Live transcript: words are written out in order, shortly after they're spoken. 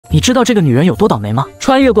你知道这个女人有多倒霉吗？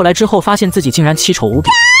穿越过来之后，发现自己竟然奇丑无比，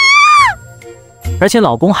而且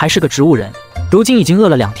老公还是个植物人。如今已经饿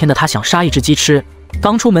了2天的她想杀一只鸡吃，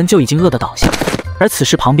刚出门就已经饿得倒下。而此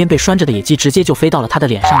时旁边被拴着的野鸡直接就飞到了她的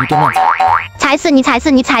脸上，一顿乱踩。踩死你！踩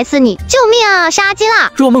死你！踩死你！救命啊！杀鸡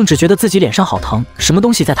啦！若梦只觉得自己脸上好疼，什么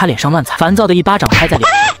东西在她脸上乱踩，烦躁的一巴掌拍在脸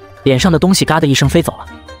上，脸上的东西嘎的一声飞走了。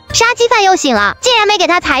杀鸡犯又醒了，竟然没给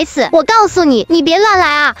他踩死！我告诉你，你别乱来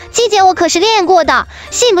啊！鸡姐我可是练过的，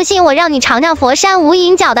信不信我让你尝尝佛山无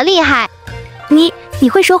影脚的厉害？你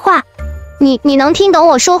会说话？你能听懂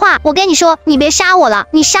我说话？我跟你说，你别杀我了，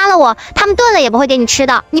你杀了我，他们炖了也不会给你吃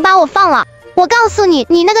的。你把我放了，我告诉你，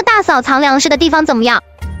你那个大嫂藏粮食的地方怎么样？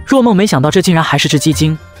若梦没想到这竟然还是只鸡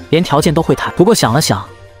精，连条件都会谈。不过想了想，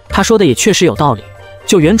他说的也确实有道理。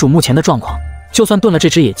就原主目前的状况，就算炖了这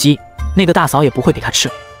只野鸡，那个大嫂也不会给他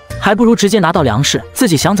吃。还不如直接拿到粮食，自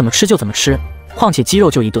己想怎么吃就怎么吃。况且鸡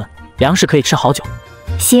肉就一顿，粮食可以吃好久。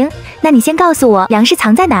行，那你先告诉我粮食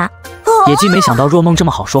藏在哪。野鸡没想到若梦这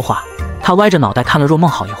么好说话，他歪着脑袋看了若梦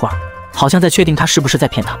好一会儿，好像在确定他是不是在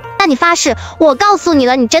骗他。那你发誓，我告诉你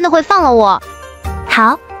了，你真的会放了我？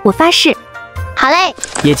好，我发誓。好嘞。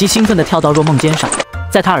野鸡兴奋地跳到若梦肩上，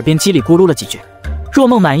在他耳边叽里咕噜了几句。若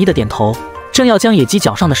梦满意的点头，正要将野鸡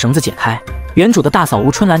脚上的绳子解开，原主的大嫂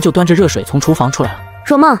吴春兰就端着热水从厨房出来了。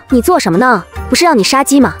若梦，你做什么呢？不是让你杀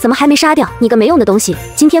鸡吗？怎么还没杀掉？你个没用的东西，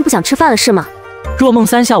今天不想吃饭了是吗？若梦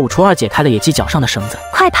3下5除2解开了野鸡脚上的绳子。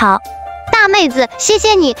快跑！大妹子，谢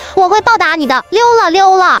谢你，我会报答你的。溜了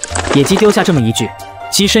溜了。野鸡丢下这么一句，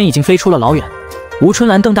鸡身已经飞出了老远。吴春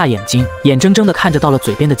兰瞪大眼睛，眼睁睁地看着到了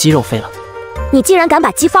嘴边的鸡肉飞了。你竟然敢把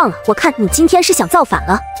鸡放了，我看你今天是想造反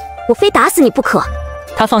了，我非打死你不可。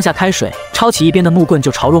他放下开水，抄起一边的木棍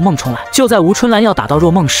就朝若梦冲来。就在吴春兰要打到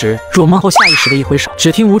若梦时，若梦后下意识的一挥手，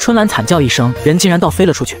只听吴春兰惨叫一声，人竟然倒飞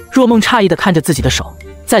了出去。若梦诧异的看着自己的手，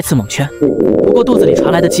再次猛圈。不过肚子里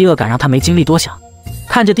传来的饥饿感让他没精力多想，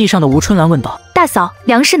看着地上的吴春兰问道：“大嫂，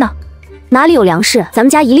粮食呢？哪里有粮食？咱们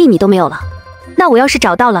家1粒米都没有了。那我要是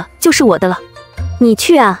找到了，就是我的了。你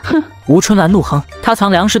去啊！”哼！吴春兰怒哼，他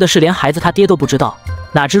藏粮食的事连孩子他爹都不知道，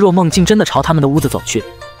哪知若梦竟真的朝他们的屋子走去。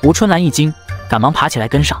吴春兰一惊，赶忙爬起来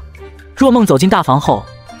跟上。若梦走进大房后，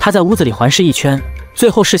她在屋子里环视一圈，最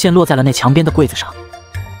后视线落在了那墙边的柜子上。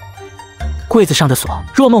柜子上的锁，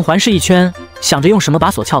若梦环视一圈，想着用什么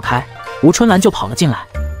把锁撬开，吴春兰就跑了进来，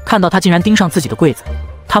看到她竟然盯上自己的柜子，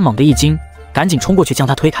她猛地一惊，赶紧冲过去将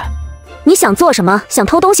她推开。你想做什么？想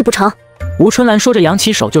偷东西不成？吴春兰说着扬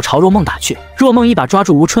起手就朝若梦打去。若梦一把抓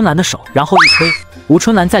住吴春兰的手，然后一推，吴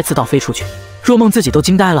春兰再次倒飞出去。若梦自己都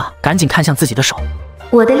惊呆了，赶紧看向自己的手，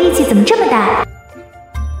我的力气怎么这么大？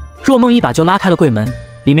若梦一把就拉开了柜门，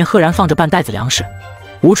里面赫然放着半袋子粮食。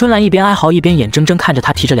吴春兰一边哀嚎一边眼睁睁看着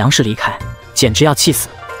她提着粮食离开，简直要气死。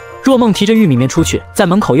若梦提着玉米面出去，在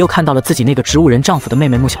门口又看到了自己那个植物人丈夫的妹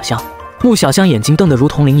妹穆小香。穆小香眼睛瞪得如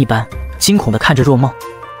铜铃一般，惊恐地看着若梦。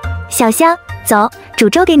小香，走，煮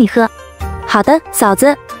粥给你喝。好的，嫂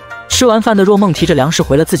子。吃完饭的若梦提着粮食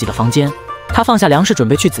回了自己的房间，她放下粮食准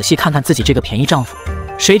备去仔细看看自己这个便宜丈夫，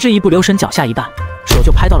谁知一不留神脚下一绊，手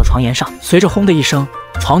就拍到了床沿上，随着轰的一声，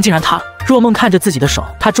床竟然塌了。若梦看着自己的手，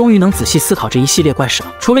她终于能仔细思考这一系列怪事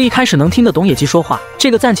了。除了一开始能听得懂野鸡说话，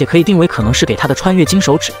这个暂且可以定为可能是给她的穿越金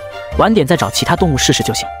手指，晚点再找其他动物试试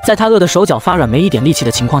就行。在她饿得手脚发软没一点力气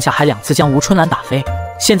的情况下，还2次将吴春兰打飞，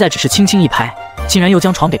现在只是轻轻一拍，竟然又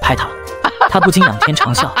将床给拍塌了。她不禁仰天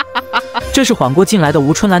长啸。这时缓过劲来的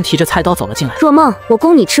吴春兰提着菜刀走了进来。若梦，我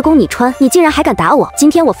供你吃供你穿，你竟然还敢打我，今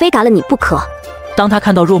天我非打了你不可。当她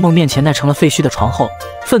看到若梦面前那成了废墟的床后，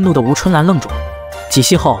愤怒的吴春兰愣住了，几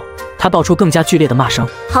息后她爆出更加剧烈的骂声。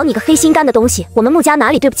好你个黑心肝的东西，我们穆家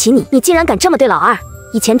哪里对不起你，你竟然敢这么对老二，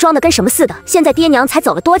以前装的跟什么似的，现在爹娘才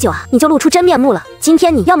走了多久啊，你就露出真面目了。今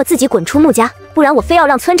天你要么自己滚出穆家，不然我非要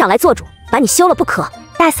让村长来做主，把你休了不可。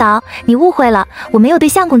大嫂，你误会了，我没有对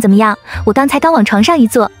相公怎么样，我刚才刚往床上一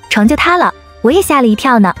坐，床就塌了，我也吓了一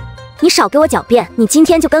跳呢。你少给我狡辩，你今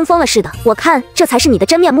天就跟疯了似的，我看这才是你的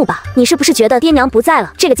真面目吧。你是不是觉得爹娘不在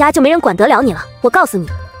了，这个家就没人管得了你了？我告诉你，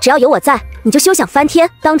只要有我在，你就休想翻天。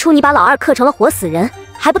当初你把老二克成了活死人，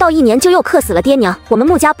还不到1年就又克死了爹娘，我们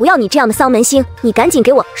穆家不要你这样的丧门星，你赶紧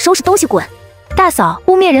给我收拾东西滚。大嫂，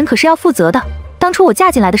污蔑人可是要负责的，当初我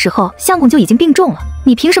嫁进来的时候，相公就已经病重了，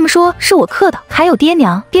你凭什么说是我克的？还有爹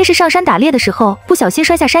娘，爹是上山打猎的时候不小心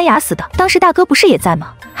摔下山崖死的，当时大哥不是也在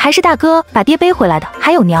吗？还是大哥把爹背回来的。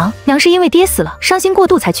还有娘是因为爹死了，伤心过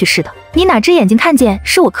度才去世的，你哪只眼睛看见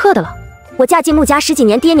是我克的了？我嫁进穆家10几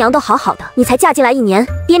年，爹娘都好好的，你才嫁进来1年，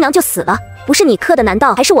爹娘就死了，不是你克的，难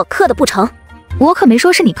道还是我克的不成？我可没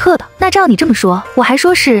说是你克的，那照你这么说，我还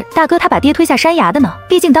说是大哥他把爹推下山崖的呢，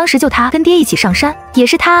毕竟当时就他跟爹一起上山，也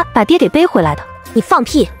是他把爹给背回来的。你放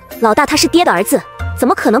屁，老大他是爹的儿子，怎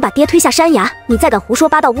么可能把爹推下山崖？你再敢胡说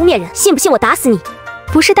八道污蔑人，信不信我打死你？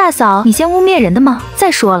不是大嫂你先污蔑人的吗？再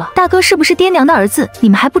说了，大哥是不是爹娘的儿子，你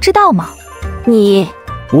们还不知道吗？你……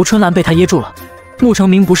吴春兰被他噎住了。穆成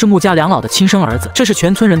明不是穆家两老的亲生儿子，这是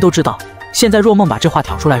全村人都知道。现在若梦把这话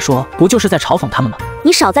挑出来说，不就是在嘲讽他们吗？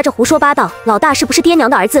你少在这胡说八道，老大是不是爹娘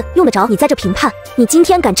的儿子，用得着你在这评判？你今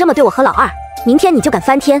天敢这么对我和老二，明天你就敢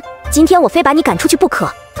翻天。今天我非把你赶出去不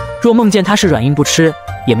可。若梦见他是软硬不吃，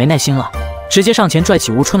也没耐心了，直接上前拽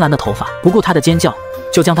起吴春兰的头发，不顾她的尖叫，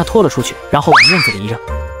就将她拖了出去，然后往院子里一扔。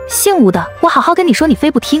姓吴的，我好好跟你说，你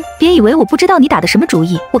非不听，别以为我不知道你打的什么主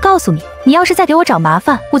意。我告诉你，你要是再给我找麻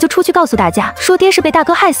烦，我就出去告诉大家，说爹是被大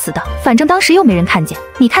哥害死的。反正当时又没人看见，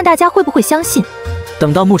你看大家会不会相信？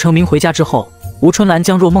等到穆成明回家之后，吴春兰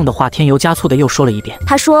将若梦的话添油加醋的又说了一遍。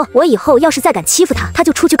他说我以后要是再敢欺负他，他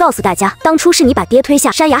就出去告诉大家，当初是你把爹推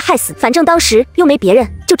下山崖害死，反正当时又没别人，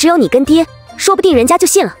就只有你跟爹，说不定人家就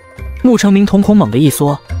信了。穆成明瞳孔猛地一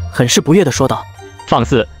缩，很是不悦地说道：放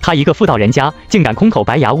肆！他一个妇道人家，竟敢空口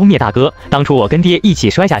白牙污蔑大哥。当初我跟爹一起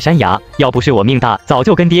摔下山崖，要不是我命大，早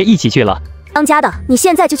就跟爹一起去了。当家的，你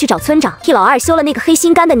现在就去找村长，替老二休了那个黑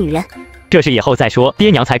心肝的女人。这事以后再说，爹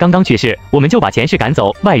娘才刚刚去世，我们就把前世赶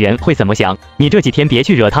走，外人会怎么想？你这几天别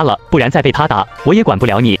去惹他了，不然再被他打，我也管不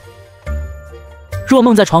了你。若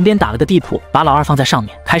梦在床边打了个地铺，把老二放在上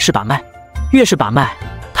面，开始把脉。越是把脉，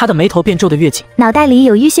他的眉头便皱得越紧。脑袋里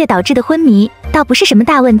有淤血导致的昏迷，倒不是什么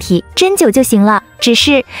大问题，针灸就行了。只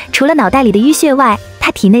是除了脑袋里的淤血外，他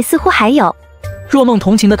体内似乎还有……若梦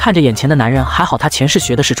同情地看着眼前的男人，还好他前世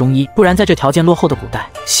学的是中医，不然在这条件落后的古代，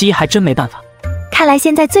西医还真没办法。看来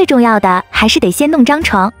现在最重要的还是得先弄张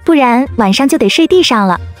床，不然晚上就得睡地上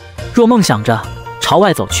了。若梦想着，朝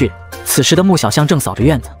外走去。此时的穆小香正扫着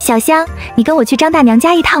院子。小香，你跟我去张大娘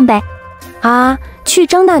家一趟呗。啊，去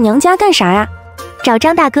张大娘家干啥呀？找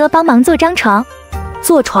张大哥帮忙做张床。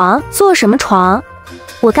做床？做什么床？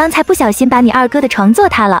我刚才不小心把你二哥的床做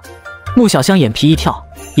塌了。穆小香眼皮一跳，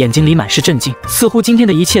眼睛里满是震惊，似乎今天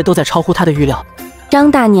的一切都在超乎她的预料。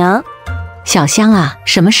张大娘，小香啊，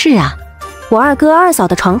什么事啊？我二哥二嫂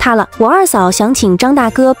的床塌了，我二嫂想请张大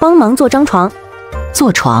哥帮忙做张床。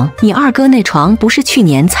做床？你二哥那床不是去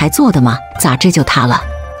年才做的吗？咋这就塌了？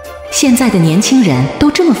现在的年轻人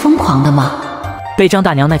都这么疯狂的吗？被张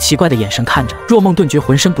大娘那奇怪的眼神看着，若梦顿觉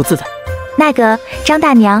浑身不自在。那个张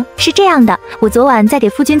大娘，是这样的，我昨晚在给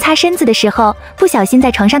夫君擦身子的时候，不小心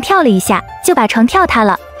在床上跳了一下，就把床跳塌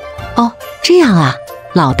了。哦，这样啊，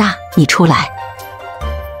老大，你出来。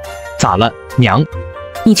咋了，娘？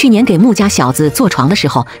你去年给穆家小子做床的时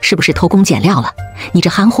候，是不是偷工减料了？你这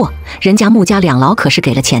憨货，人家穆家两老可是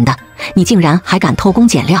给了钱的，你竟然还敢偷工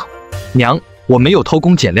减料？娘，我没有偷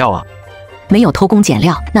工减料啊。没有偷工减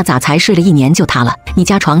料，那咋才睡了1年就塌了？你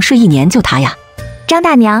家床睡1年就塌呀？张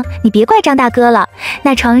大娘，你别怪张大哥了，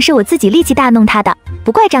那床是我自己力气大弄塌的，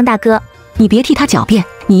不怪张大哥。你别替他狡辩，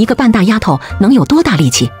你一个半大丫头能有多大力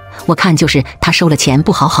气？我看就是他收了钱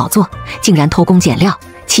不好好做，竟然偷工减料，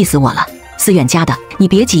气死我了。思远家的，你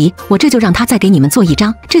别急，我这就让他再给你们做一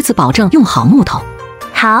张，这次保证用好木头。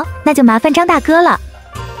好，那就麻烦张大哥了。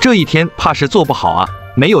这一天怕是做不好啊，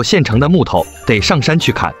没有现成的木头，得上山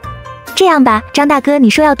去砍。这样吧，张大哥，你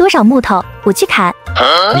说要多少木头，我去砍。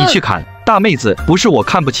你去砍，大妹子，不是我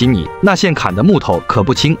看不起你，那现砍的木头可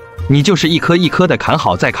不轻，你就是一颗一颗的砍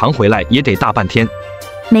好再扛回来也得大半天。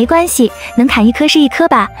没关系，能砍一颗是一颗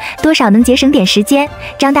吧，多少能节省点时间。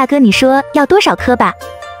张大哥，你说要多少颗吧？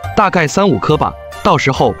大概3、5颗吧，到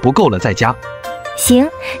时候不够了再加。行，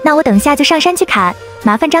那我等下就上山去砍，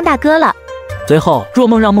麻烦张大哥了。随后，若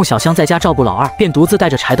梦让穆小香在家照顾老二，便独自带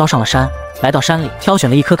着柴刀上了山。来到山里，挑选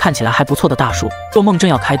了一棵看起来还不错的大树。若梦正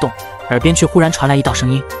要开动，耳边却忽然传来一道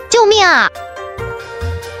声音：“救命啊！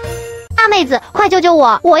大妹子，快救救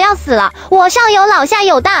我！我要死了！我上有老下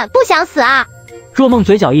有蛋，不想死啊！”若梦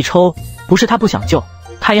嘴角一抽，不是她不想救，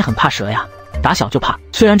她也很怕蛇呀，打小就怕。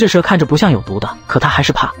虽然这蛇看着不像有毒的，可她还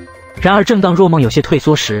是怕。然而，正当若梦有些退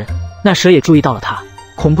缩时，那蛇也注意到了她，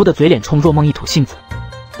恐怖的嘴脸冲若梦一吐信子：“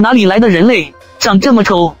哪里来的人类，长这么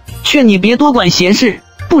丑！劝你别多管闲事，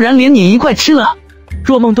不然连你一块吃了。”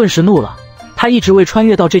若梦顿时怒了，她一直为穿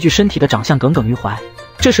越到这具身体的长相耿耿于怀，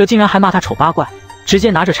这蛇竟然还骂她丑八怪，直接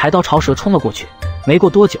拿着柴刀朝蛇冲了过去。没过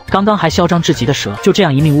多久，刚刚还嚣张至极的蛇就这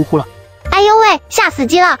样一命呜呼了。哎呦喂，吓死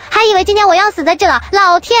鸡了，还以为今天我要死在这了，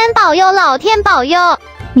老天保佑，老天保佑！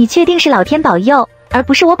你确定是老天保佑，而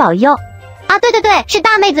不是我保佑？啊，对对对，是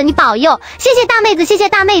大妹子你保佑，谢谢大妹子，谢谢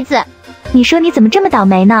大妹子。你说你怎么这么倒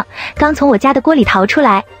霉呢？刚从我家的锅里逃出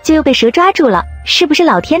来，就又被蛇抓住了，是不是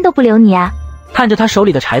老天都不留你啊？看着他手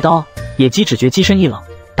里的柴刀，野鸡只觉机身一冷，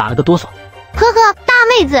打了个哆嗦。呵呵，大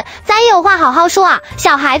妹子，咱有话好好说啊，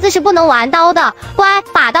小孩子是不能玩刀的，乖，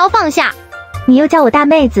把刀放下。你又叫我大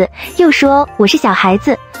妹子，又说我是小孩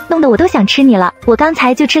子，弄得我都想吃你了。我刚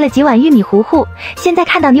才就吃了几碗玉米糊糊，现在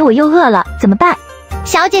看到你我又饿了，怎么办？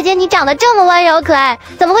小姐姐，你长得这么温柔可爱，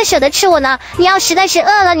怎么会舍得吃我呢？你要实在是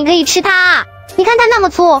饿了，你可以吃它啊。你看它那么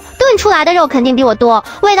粗，炖出来的肉肯定比我多，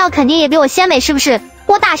味道肯定也比我鲜美，是不是？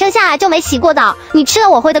我打生下来就没洗过澡，你吃了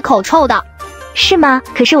我会的口臭的。是吗？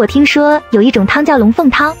可是我听说有一种汤叫龙凤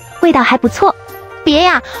汤，味道还不错。别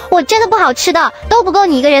呀，我真的不好吃的，都不够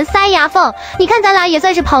你一个人塞牙缝。你看咱俩也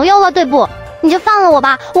算是朋友了，对不？你就放了我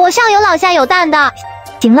吧，我上有老下有蛋的。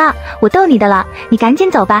行了，我逗你的了，你赶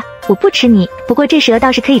紧走吧，我不吃你。不过这蛇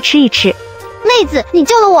倒是可以吃一吃。妹子，你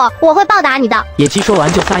救了我，我会报答你的。野鸡说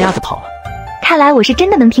完就撒丫子跑了。看来我是真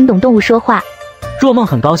的能听懂动物说话。若梦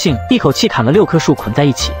很高兴，一口气砍了6棵树捆在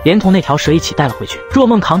一起，连同那条蛇一起带了回去。若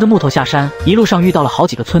梦扛着木头下山，一路上遇到了好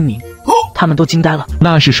几个村民，他们都惊呆了。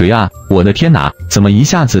那是谁啊？我的天哪，怎么一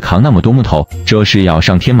下子扛那么多木头？这是要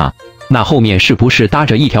上天吗？那后面是不是搭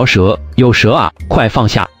着一条蛇？有蛇啊，快放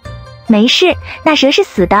下！没事，那蛇是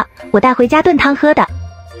死的，我带回家炖汤喝的。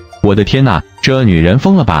我的天哪，这女人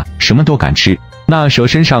疯了吧？什么都敢吃？那蛇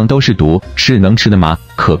身上都是毒，是能吃的吗？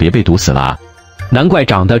可别被毒死了啊！难怪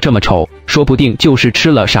长得这么丑，说不定就是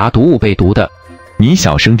吃了啥毒物被毒的。你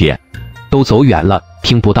小声点，都走远了，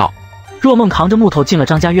听不到。若梦扛着木头进了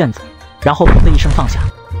张家院子，然后砰的一声放下，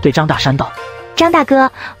对张大山道：“张大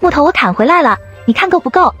哥，木头我砍回来了，你看够不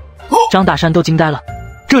够？”张大山都惊呆了，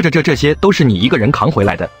这些都是你一个人扛回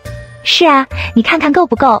来的？是啊，你看看够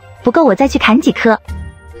不够？不够我再去砍几棵。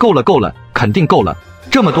够了，肯定够了。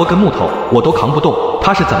这么多根木头我都扛不动，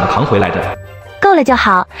他是怎么扛回来的？够了就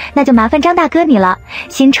好，那就麻烦张大哥你了。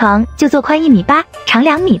新床就做宽1.8米，长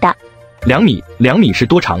2米的。2米是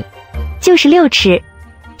多长？就是6尺。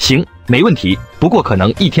行，没问题。不过可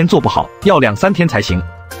能1天做不好，要2、3天才行。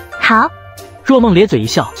好。若梦咧嘴一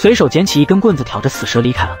笑，随手捡起一根棍子，挑着死蛇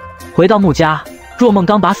离开了。回到木家，若梦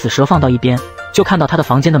刚把死蛇放到一边，就看到他的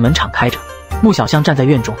房间的门敞开着。穆小香站在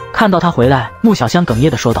院中，看到他回来，穆小香哽咽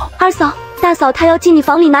地说道：“二嫂，大嫂她要进你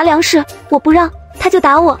房里拿粮食，我不让，她就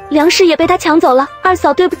打我，粮食也被她抢走了。二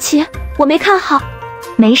嫂对不起，我没看好。”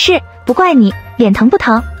没事，不怪你，脸疼不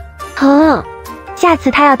疼？疼。下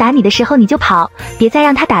次他要打你的时候你就跑，别再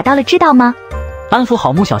让他打到了，知道吗？安抚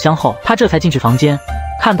好穆小香后，他这才进去房间，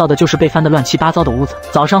看到的就是被翻得乱七八糟的屋子，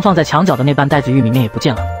早上放在墙角的那半袋子玉米面也不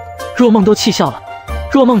见了。若梦都气笑了。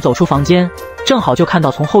若梦走出房间，正好就看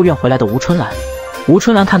到从后院回来的吴春兰。吴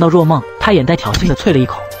春兰看到若梦，她眼带挑衅的啐了一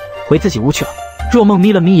口，回自己屋去了。若梦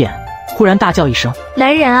眯了眯眼，忽然大叫一声：“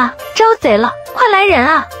来人啊，招贼了，快来人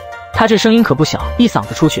啊！”他这声音可不小，一嗓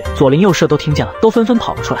子出去，左邻右舍都听见了，都纷纷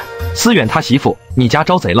跑了出来。思远他媳妇，你家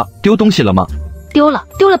招贼了，丢东西了吗？丢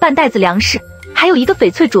了半袋子粮食，还有一个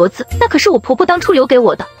翡翠镯子，那可是我婆婆当初留给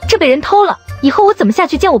我的，这被人偷了，以后我怎么下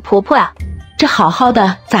去见我婆婆呀？这好好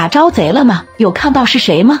的咋招贼了吗？有看到是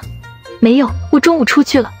谁吗？没有，我中午出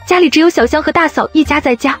去了，家里只有小香和大嫂一家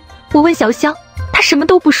在家。我问小香，她什么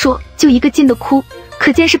都不说，就一个劲的哭，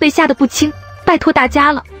可见是被吓得不轻。拜托大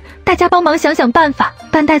家了，大家帮忙想想办法，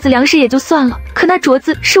半袋子粮食也就算了，可那镯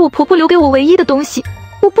子是我婆婆留给我唯一的东西，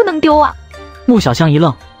我不能丢啊！穆小香一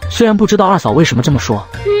愣，虽然不知道二嫂为什么这么说，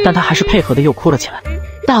但她还是配合的又哭了起来。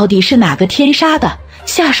到底是哪个天杀的，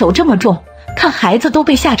下手这么重？看孩子都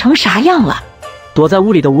被吓成啥样了！躲在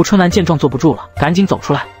屋里的吴春兰见状坐不住了，赶紧走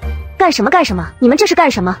出来。干什么？你们这是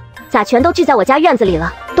干什么？咋全都聚在我家院子里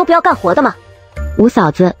了？都不要干活的吗？吴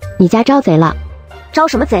嫂子，你家招贼了？招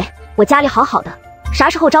什么贼？我家里好好的，啥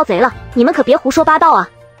时候招贼了？你们可别胡说八道啊！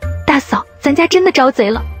大嫂，咱家真的招贼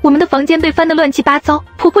了，我们的房间被翻得乱七八糟，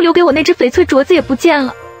婆婆留给我那只翡翠镯子也不见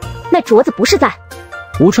了。那镯子不是在……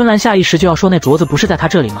吴春兰下意识就要说那镯子不是在她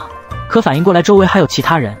这里吗？可反应过来周围还有其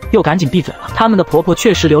他人，又赶紧闭嘴了。他们的婆婆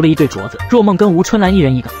确实留了一对镯子，若梦跟吴春兰一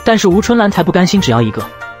人一个，但是吴春兰才不甘心只要一个，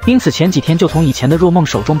因此前几天就从以前的若梦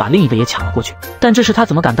手中把另一个也抢了过去。但这事她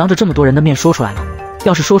怎么敢当着这么多人的面说出来呢？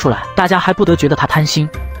要是说出来，大家还不得觉得她贪心，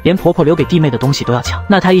连婆婆留给弟妹的东西都要抢，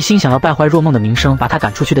那她一心想要败坏若梦的名声，把她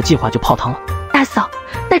赶出去的计划就泡汤了。大嫂，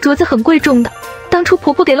那镯子很贵重的，当初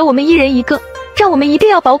婆婆给了我们一人一个，让我们一定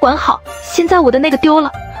要保管好。现在我的那个丢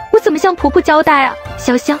了，我怎么向婆婆交代啊？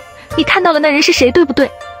小香，你看到了那人是谁对不对？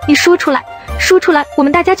你说出来，我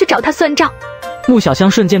们大家去找他算账。穆小香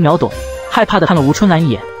瞬间秒懂，害怕的看了吴春兰一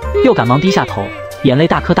眼，又赶忙低下头，眼泪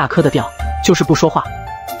大颗大颗的掉，就是不说话。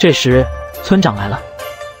这时村长来了。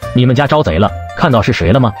你们家招贼了，看到是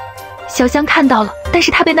谁了吗？小香看到了，但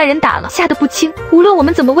是她被那人打了，吓得不轻，无论我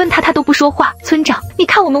们怎么问她，她都不说话。村长，你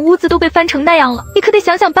看我们屋子都被翻成那样了，你可得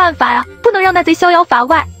想想办法呀，不能让那贼逍遥法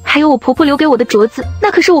外。还有我婆婆留给我的镯子，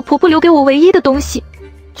那可是我婆婆留给我唯一的东西。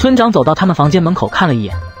村长走到他们房间门口看了一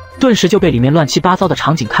眼，顿时就被里面乱七八糟的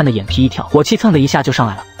场景看得眼皮一跳，火气蹭的一下就上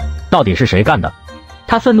来了。到底是谁干的？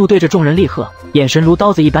他愤怒对着众人厉喝，眼神如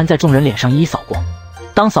刀子一般在众人脸上一一扫过。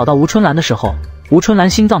当扫到吴春兰的时候，吴春兰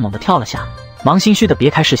心脏猛地跳了下，忙心虚地别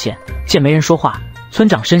开视线。见没人说话，村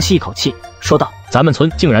长深吸一口气，说道：咱们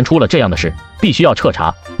村竟然出了这样的事，必须要彻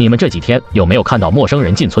查。你们这几天有没有看到陌生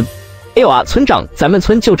人进村？哎呦啊，村长，咱们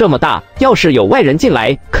村就这么大，要是有外人进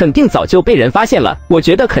来，肯定早就被人发现了。我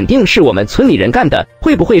觉得肯定是我们村里人干的，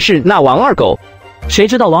会不会是那王二狗？谁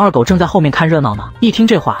知道王二狗正在后面看热闹呢，一听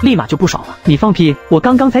这话立马就不爽了。你放屁，我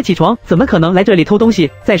刚刚才起床，怎么可能来这里偷东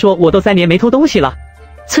西？再说我都3年没偷东西了。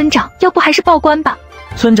村长，要不还是报官吧？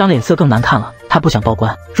村长脸色更难看了，他不想报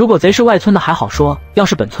官。如果贼是外村的还好说，要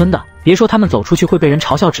是本村的，别说他们走出去会被人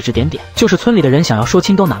嘲笑指指点点，就是村里的人想要说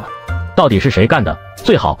清都难了。到底是谁干的？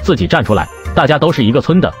最好自己站出来，大家都是一个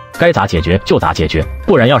村的，该咋解决就咋解决，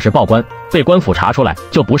不然要是报官，被官府查出来，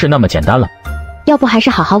就不是那么简单了。要不还是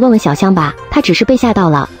好好问问小香吧，他只是被吓到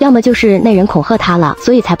了，要么就是那人恐吓他了，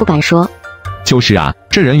所以才不敢说。就是啊，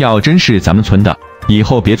这人要真是咱们村的，以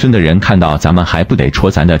后别村的人看到咱们还不得戳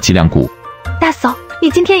咱的脊梁骨。大嫂，你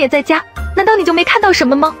今天也在家，难道你就没看到什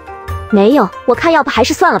么吗？没有，我看要不还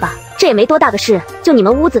是算了吧，这也没多大个事，就你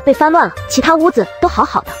们屋子被翻乱了，其他屋子都好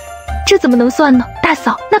好的。这怎么能算呢？大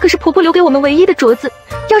嫂，那可是婆婆留给我们唯一的镯子，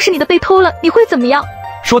要是你的被偷了，你会怎么样？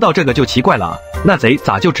说到这个就奇怪了啊，那贼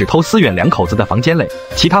咋就只偷思远2口子的房间嘞？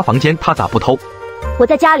其他房间他咋不偷？我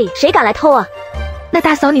在家里，谁敢来偷啊？那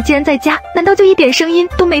大嫂，你既然在家，难道就一点声音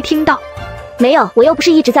都没听到？没有，我又不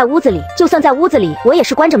是一直在屋子里，就算在屋子里，我也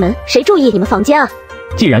是关着门，谁注意你们房间啊？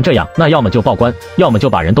既然这样，那要么就报官，要么就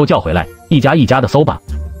把人都叫回来，一家一家的搜吧。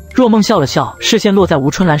若梦笑了笑，视线落在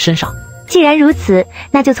吴春兰身上。既然如此，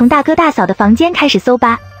那就从大哥大嫂的房间开始搜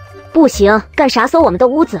吧。不行，干啥搜我们的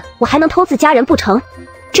屋子？我还能偷自家人不成？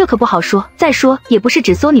这可不好说。再说也不是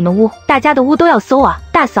只搜你们屋，大家的屋都要搜啊。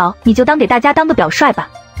大嫂，你就当给大家当个表率吧。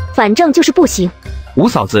反正就是不行。吴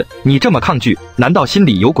嫂子，你这么抗拒，难道心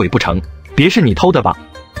里有鬼不成？别是你偷的吧？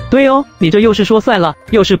对哦，你这又是说算了，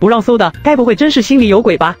又是不让搜的，该不会真是心里有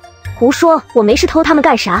鬼吧？胡说，我没事偷他们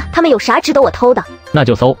干啥？他们有啥值得我偷的？那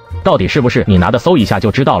就搜，到底是不是你拿的搜一下就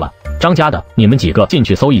知道了。张家的，你们几个进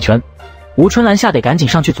去搜一圈。吴春兰吓得赶紧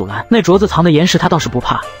上去阻拦。那镯子藏的严实，他倒是不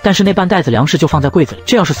怕，但是那半袋子粮食就放在柜子里，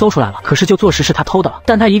这要是搜出来了，可是就坐实是他偷的了。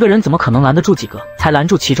但他一个人怎么可能拦得住几个？才拦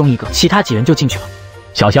住其中一个，其他几人就进去了。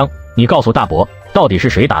小香，你告诉大伯，到底是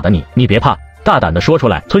谁打的你？你别怕，大胆的说出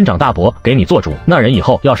来，村长大伯给你做主。那人以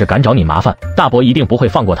后要是敢找你麻烦，大伯一定不会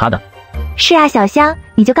放过他的。是啊，小香，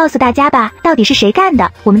你就告诉大家吧，到底是谁干的？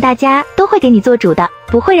我们大家都会给你做主的，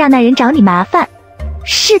不会让那人找你麻烦。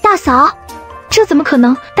是大嫂？这怎么可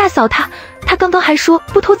能？大嫂她刚刚还说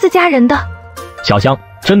不偷自家人的。小香，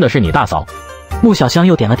真的是你大嫂？穆小香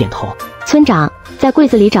又点了点头。村长，在柜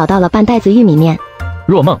子里找到了半袋子玉米面。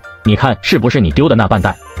若梦，你看是不是你丢的那半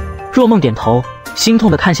袋？若梦点头，心痛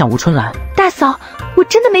地看向吴春兰。大嫂，我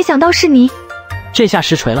真的没想到是你。这下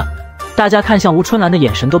实锤了，大家看向吴春兰的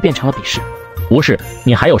眼神都变成了鄙视。无事，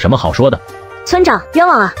你还有什么好说的？村长，冤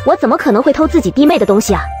枉啊！我怎么可能会偷自己弟妹的东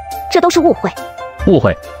西啊？这都是误会。误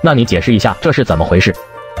会？那你解释一下这是怎么回事？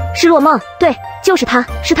是若梦，对，就是他，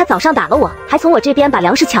是他早上打了我，还从我这边把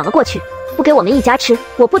粮食抢了过去，不给我们一家吃，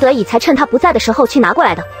我不得已才趁他不在的时候去拿过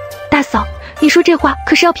来的。大嫂，你说这话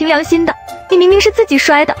可是要凭良心的，你明明是自己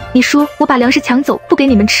摔的。你说我把粮食抢走不给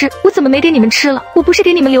你们吃，我怎么没给你们吃了？我不是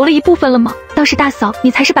给你们留了一部分了吗？倒是大嫂，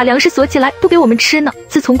你才是把粮食锁起来不给我们吃呢。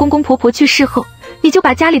自从公公婆婆去世后，你就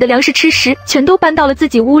把家里的粮食吃食全都搬到了自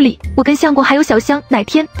己屋里。我跟相公还有小香哪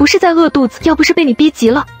天不是在饿肚子？要不是被你逼急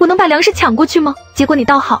了，我能把粮食抢过去吗？结果你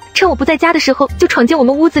倒好，趁我不在家的时候就闯进我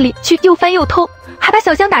们屋子里去，又翻又偷，还把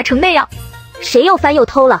小香打成那样。谁又翻又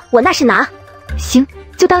偷了？我那是拿。行，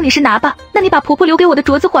就当你是拿吧。那你把婆婆留给我的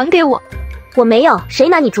镯子还给我。我没有，谁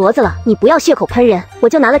拿你镯子了？你不要血口喷人，我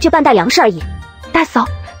就拿了这半袋粮食而已。大嫂，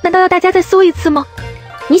难道要大家再搜一次吗？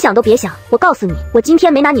你想都别想，我告诉你，我今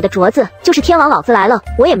天没拿你的镯子，就是天王老子来了，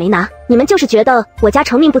我也没拿。你们就是觉得我家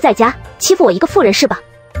成命不在家，欺负我一个妇人是吧？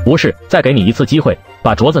不是，再给你一次机会，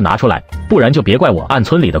把镯子拿出来，不然就别怪我按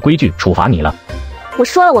村里的规矩处罚你了。我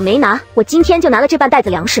说了我没拿，我今天就拿了这半袋子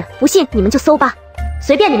粮食，不信你们就搜吧，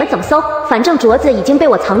随便你们怎么搜，反正镯子已经被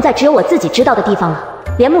我藏在只有我自己知道的地方了，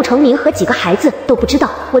连穆成明和几个孩子都不知道，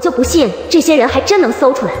我就不信这些人还真能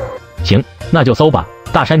搜出来。行，那就搜吧。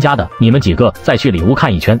大山家的，你们几个再去里屋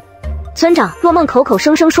看一圈。村长，若梦口口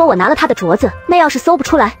声声说我拿了他的镯子，那要是搜不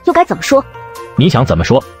出来，又该怎么说？你想怎么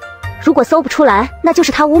说？如果搜不出来，那就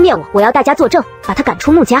是他污蔑我，我要大家作证，把他赶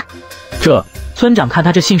出穆家。这村长看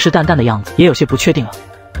他这信誓旦旦的样子，也有些不确定了。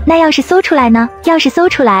那要是搜出来呢？要是搜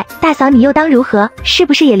出来，大嫂你又当如何？是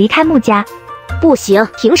不是也离开穆家？不行，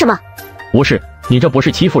凭什么？不是，你这不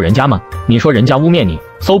是欺负人家吗？你说人家污蔑你，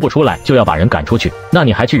搜不出来就要把人赶出去，那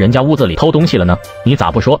你还去人家屋子里偷东西了呢？你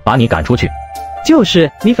咋不说把你赶出去？就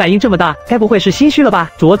是你反应这么大，该不会是心虚了吧？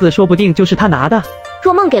镯子说不定就是他拿的。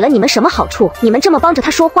若梦给了你们什么好处？你们这么帮着他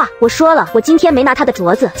说话？我说了，我今天没拿他的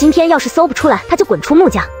镯子，今天要是搜不出来，他就滚出穆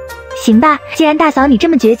家。行吧，既然大嫂你这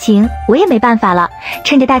么绝情，我也没办法了。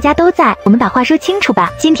趁着大家都在，我们把话说清楚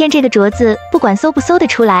吧。今天这个镯子，不管搜不搜得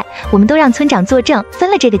出来，我们都让村长作证，分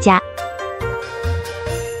了这个家。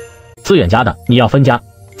思远家的，你要分家。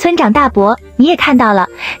村长大伯，你也看到了，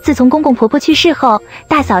自从公公婆婆去世后，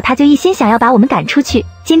大嫂她就一心想要把我们赶出去。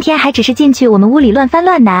今天还只是进去我们屋里乱翻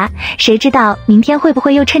乱拿，谁知道明天会不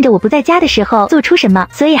会又趁着我不在家的时候做出什么？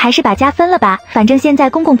所以还是把家分了吧。反正现在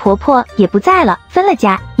公公婆婆也不在了，分了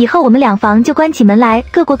家以后，我们两房就关起门来，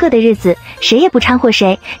各过各的日子，谁也不掺和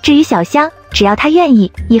谁。至于小香，只要她愿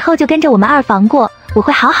意，以后就跟着我们二房过，我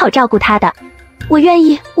会好好照顾她的。我愿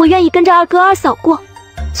意跟着二哥二嫂过。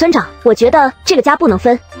村长，我觉得这个家不能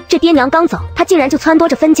分。这爹娘刚走，她竟然就撺掇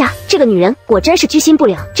着分家，这个女人果真是居心不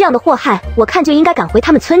良。这样的祸害，我看就应该赶回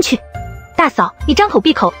他们村去。大嫂，你张口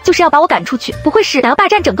闭口就是要把我赶出去，不会是想要霸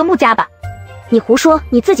占整个穆家吧？你胡说，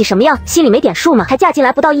你自己什么样，心里没点数吗？还嫁进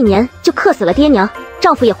来不到1年，就克死了爹娘，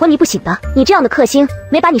丈夫也昏迷不醒的。你这样的克星，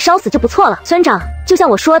没把你烧死就不错了。村长，就像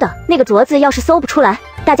我说的，那个镯子要是搜不出来，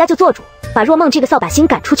大家就做主，把若梦这个扫把星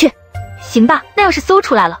赶出去。行吧，那要是搜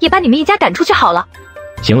出来了，也把你们一家赶出去好了。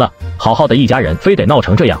行了，好好的一家人，非得闹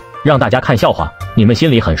成这样，让大家看笑话，你们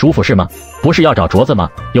心里很舒服是吗？不是要找镯子吗？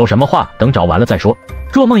有什么话等找完了再说。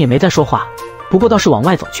若梦也没再说话，不过倒是往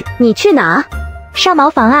外走去。你去哪？上茅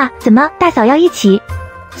房啊？怎么，大嫂要一起？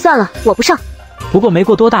算了，我不上。不过没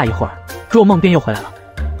过多大一会儿，若梦便又回来了。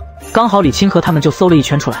刚好李清和他们就搜了一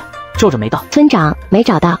圈出来，皱着眉道：“村长，没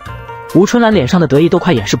找到。”吴春兰脸上的得意都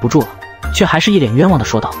快掩饰不住了，却还是一脸冤枉的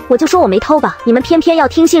说道：“我就说我没偷吧，你们偏偏要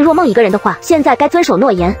听信若梦一个人的话。现在该遵守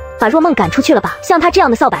诺言，把若梦赶出去了吧。像她这样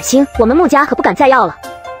的扫把星，我们穆家可不敢再要了。”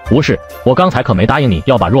不是，我刚才可没答应你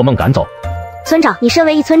要把若梦赶走。村长，你身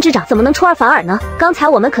为一村之长，怎么能出尔反尔呢？刚才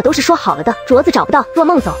我们可都是说好了的，镯子找不到，若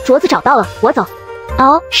梦走；镯子找到了，我走。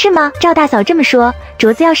哦，是吗？照大嫂这么说，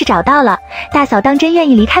镯子要是找到了，大嫂当真愿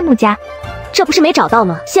意离开穆家？这不是没找到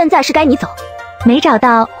吗？现在是该你走。没找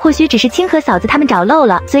到，或许只是清河嫂子他们找漏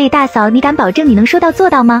了，所以大嫂，你敢保证你能说到做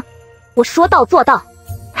到吗？我说到做到。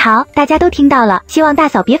好，大家都听到了，希望大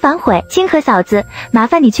嫂别反悔。清河嫂子，麻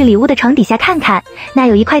烦你去里屋的床底下看看，那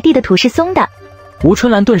有一块地的土是松的。吴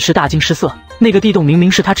春兰顿时大惊失色，那个地洞明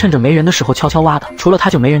明是她趁着没人的时候悄悄挖的，除了她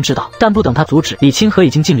就没人知道。但不等她阻止，李清河已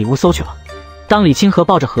经进里屋搜去了。当李清河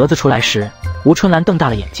抱着盒子出来时，吴春兰瞪大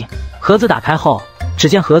了眼睛。盒子打开后，只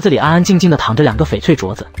见盒子里安安静静的躺着2个翡翠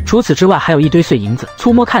镯子，除此之外还有一堆碎银子，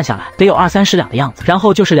粗摸看下来得有20-30两的样子，然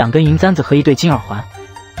后就是2根银簪子和一对金耳环。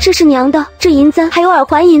这是娘的，这银簪还有耳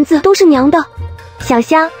环银子都是娘的。小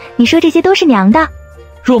香，你说这些都是娘的？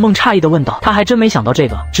若梦诧异地问道，她还真没想到这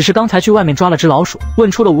个，只是刚才去外面抓了只老鼠，问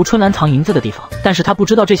出了吴春兰藏银子的地方，但是她不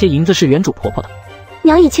知道这些银子是原主婆婆的。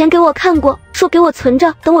娘以前给我看过，说给我存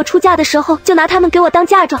着，等我出嫁的时候就拿它们给我当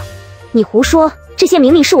嫁妆。你胡说，这些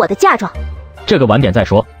明明是我的嫁妆。这个晚点再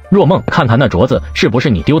说。若梦，看看那镯子是不是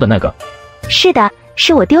你丢的那个？是的，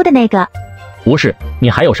是我丢的那个。不是，你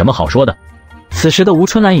还有什么好说的？此时的吴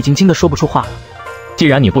春兰已经惊得说不出话了。既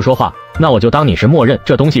然你不说话，那我就当你是默认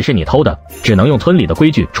这东西是你偷的，只能用村里的规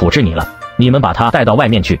矩处置你了。你们把他带到外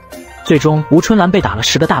面去。最终，吴春兰被打了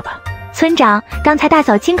10个大板。村长，刚才大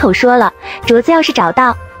嫂亲口说了，镯子要是找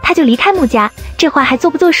到，她就离开穆家，这话还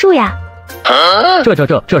作不作数呀？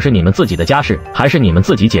这是你们自己的家事，还是你们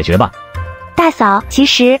自己解决吧。大嫂，其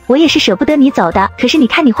实我也是舍不得你走的，可是你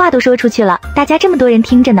看你话都说出去了，大家这么多人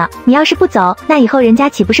听着呢，你要是不走，那以后人家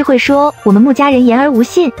岂不是会说我们穆家人言而无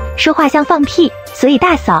信，说话像放屁？所以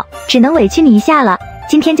大嫂只能委屈你一下了，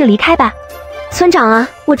今天就离开吧。村长啊，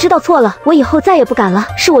我知道错了，我以后再也不敢了，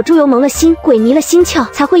是我猪油蒙了心，鬼迷了心窍，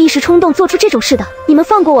才会一时冲动做出这种事的，你们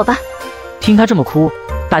放过我吧。听他这么哭，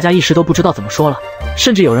大家一时都不知道怎么说了，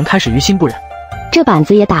甚至有人开始于心不忍。这板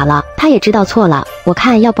子也打了，他也知道错了，我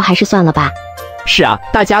看要不还是算了吧。是啊，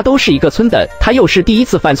大家都是一个村的，他又是第一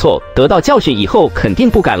次犯错，得到教训以后肯定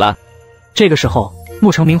不敢了。这个时候，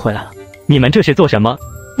穆成明回来了。你们这是做什么？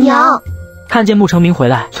娘，看见穆成明回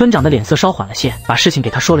来，村长的脸色稍缓了些，把事情给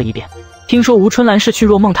他说了一遍。听说吴春兰是去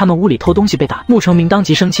若梦他们屋里偷东西被打，穆成明当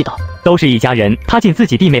即生气道：“都是一家人，他进自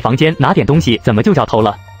己弟妹房间拿点东西，怎么就叫偷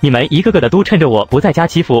了？你们一个个的都趁着我不在家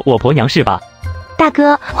欺负我婆娘是吧？”大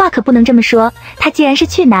哥，话可不能这么说，他既然是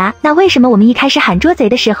去拿，那为什么我们一开始喊捉贼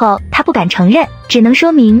的时候他不敢承认？只能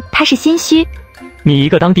说明他是心虚。你一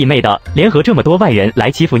个当弟妹的，联合这么多外人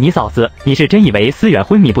来欺负你嫂子，你是真以为思远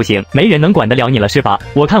昏迷不醒，没人能管得了你了是吧？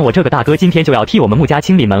我看我这个大哥今天就要替我们穆家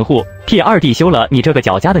清理门户，替二弟休了你这个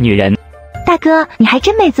搅家的女人。大哥，你还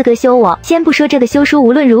真没资格休我。先不说这个休书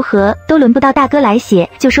无论如何都轮不到大哥来写，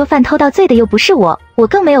就说犯偷盗罪的又不是我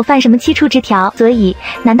更没有犯什么7处之条，所以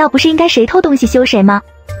难道不是应该谁偷东西休谁吗？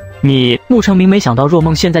穆成明没想到若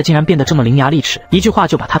梦现在竟然变得这么伶牙俐齿，一句话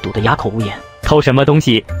就把他堵得哑口无言。偷什么东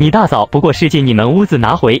西？你大嫂不过是进你们屋子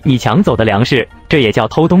拿回你抢走的粮食，这也叫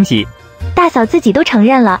偷东西？大嫂自己都承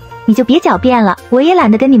认了，你就别狡辩了，我也懒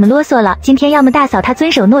得跟你们啰嗦了。今天要么大嫂她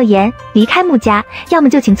遵守诺言离开穆家，要么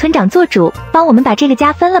就请村长做主帮我们把这个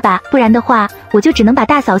家分了吧，不然的话我就只能把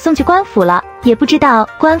大嫂送去官府了，也不知道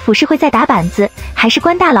官府是会再打板子还是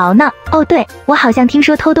关大牢呢。哦对，我好像听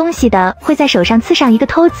说偷东西的会在手上刺上一个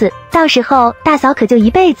偷字，到时候大嫂可就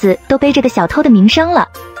一辈子都背着个小偷的名声了。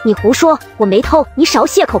你胡说，我没偷，你少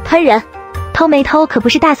血口喷人。偷没偷可不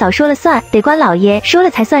是大嫂说了算，得关老爷说了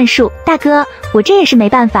才算数。大哥，我这也是没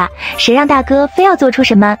办法，谁让大哥非要做出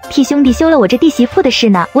什么替兄弟休了我这弟媳妇的事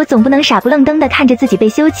呢？我总不能傻不愣登的看着自己被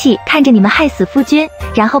休弃，看着你们害死夫君，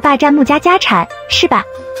然后霸占穆家家产，是吧？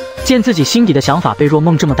见自己心底的想法被若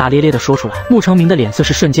梦这么大咧咧的说出来，穆成明的脸色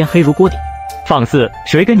是瞬间黑如锅底。放肆！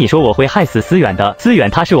谁跟你说我会害死思远的？思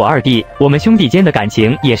远他是我二弟，我们兄弟间的感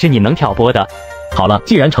情也是你能挑拨的。好了，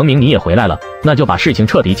既然成明你也回来了，那就把事情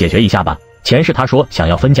彻底解决一下吧。前世他说想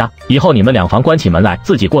要分家，以后你们两房关起门来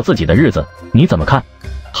自己过自己的日子，你怎么看？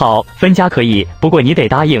好，分家可以，不过你得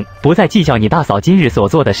答应不再计较你大嫂今日所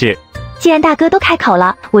做的事。既然大哥都开口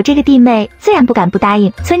了，我这个弟妹自然不敢不答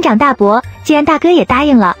应。村长大伯，既然大哥也答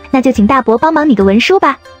应了，那就请大伯帮忙拟个文书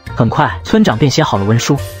吧。很快，村长便写好了文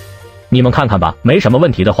书。你们看看吧，没什么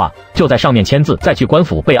问题的话，就在上面签字，再去官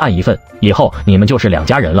府备案一份，以后你们就是两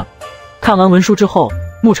家人了。看完文书之后，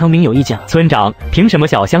穆成明有意见了。村长，凭什么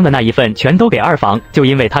小香的那一份全都给二房？就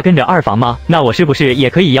因为他跟着二房吗？那我是不是也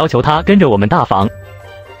可以要求他跟着我们大房？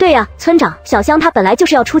对呀，村长，小香她本来就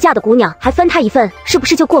是要出嫁的姑娘，还分她一份，是不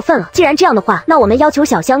是就过分了？既然这样的话，那我们要求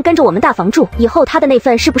小香跟着我们大房住，以后她的那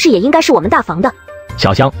份是不是也应该是我们大房的？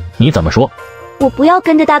小香，你怎么说？我不要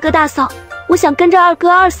跟着大哥大嫂，我想跟着二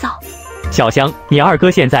哥二嫂。小香，你二哥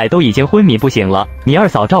现在都已经昏迷不醒了，你二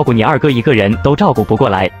嫂照顾你二哥一个人都照顾不过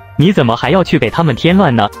来，你怎么还要去给他们添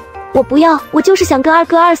乱呢？我不要，我就是想跟二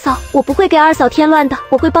哥二嫂，我不会给二嫂添乱的，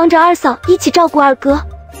我会帮着二嫂一起照顾二哥。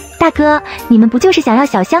大哥，你们不就是想要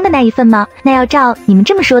小香的那一份吗？那要照你们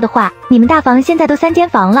这么说的话，你们大房现在都3间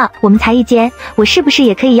房了，我们才1间，我是不是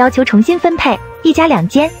也可以要求重新分配，1家2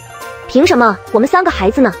间？凭什么？我们3个孩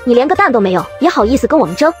子呢，你连个蛋都没有，也好意思跟我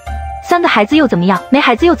们争？3个孩子又怎么样？没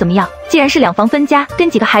孩子又怎么样？既然是2房分家，跟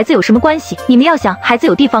几个孩子有什么关系？你们要想孩子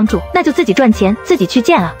有地方住，那就自己赚钱，自己去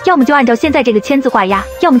建啊！要么就按照现在这个签字画押，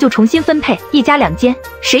要么就重新分配1家2间，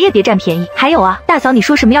谁也别占便宜。还有啊，大嫂，你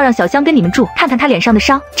说什么要让小香跟你们住？看看她脸上的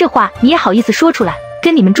伤，这话你也好意思说出来？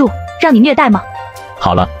跟你们住，让你虐待吗？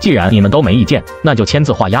好了，既然你们都没意见，那就签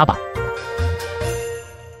字画押吧。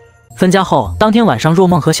分家后，当天晚上若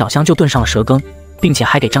梦和小香就炖上了蛇羹，并且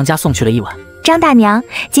还给张家送去了1碗。张大娘，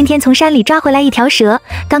今天从山里抓回来1条蛇，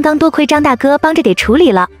刚刚多亏张大哥帮着给处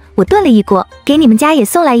理了，我炖了1锅，给你们家也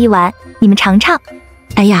送来1碗，你们尝尝。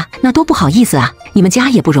哎呀，那多不好意思啊，你们家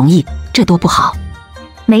也不容易，这多不好。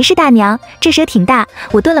没事，大娘，这蛇挺大，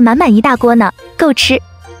我炖了满1大锅呢，够吃。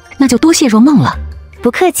那就多谢若梦了。不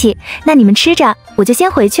客气，那你们吃着，我就先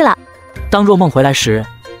回去了。当若梦回来时，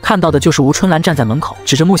看到的就是吴春兰站在门口，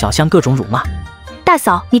指着穆小香各种辱骂。大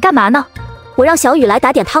嫂，你干嘛呢？我让小雨来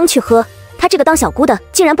打点汤去喝。他这个当小姑的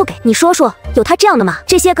竟然不给，你说说，有他这样的吗？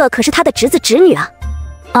这些个可是他的侄子侄女啊。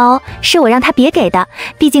哦，是我让他别给的，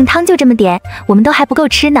毕竟汤就这么点，我们都还不够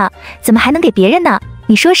吃呢，怎么还能给别人呢？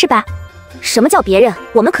你说是吧？什么叫别人？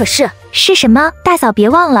我们可是……是什么？大嫂别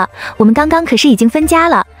忘了，我们刚刚可是已经分家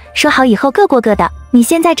了，说好以后各过各的。你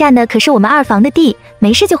现在占的可是我们2房的地，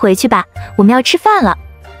没事就回去吧，我们要吃饭了。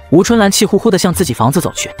吴春兰气呼呼地向自己房子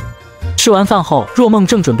走去。吃完饭后，若梦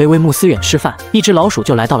正准备喂穆思远吃饭，一只老鼠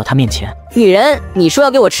就来到了他面前。女人，你说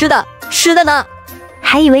要给我吃的，吃的呢？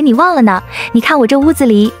还以为你忘了呢，你看我这屋子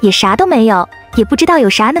里也啥都没有，也不知道有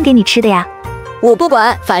啥能给你吃的呀。我不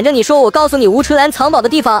管，反正你说我告诉你吴春兰藏宝的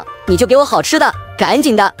地方，你就给我好吃的，赶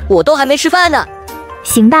紧的，我都还没吃饭呢。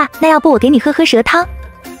行吧，那要不我给你喝蛇汤？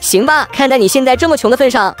行吧，看在你现在这么穷的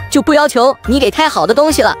份上，就不要求你给太好的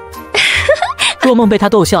东西了。若梦被他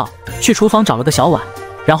逗笑，去厨房找了个小碗，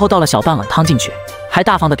然后倒了小半碗汤进去，还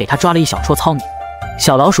大方的给他抓了一小撮糙米。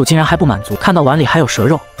小老鼠竟然还不满足，看到碗里还有蛇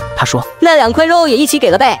肉，他说：“那2块肉也一起给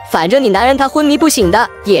了呗，反正你男人他昏迷不醒的，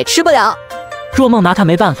也吃不了。”若梦拿他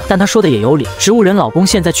没办法，但他说的也有理，植物人老公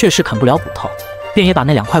现在确实啃不了骨头，便也把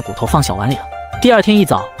那2块骨头放小碗里了。第二天一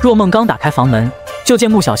早，若梦刚打开房门，就见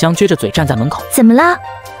穆小香撅着嘴站在门口。怎么了？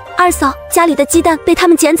二嫂，家里的鸡蛋被他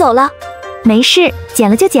们捡走了。没事，捡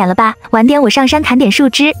了就捡了吧。晚点我上山砍点树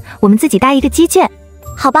枝，我们自己搭一个鸡圈。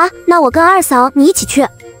好吧，那我跟二嫂你一起去。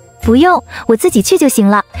不用，我自己去就行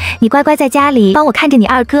了。你乖乖在家里帮我看着你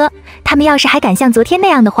二哥，他们要是还敢像昨天那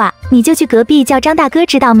样的话，你就去隔壁叫张大哥，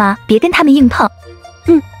知道吗？别跟他们硬碰。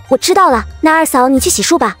我知道了。那二嫂你去洗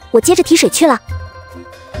漱吧，我接着提水去了。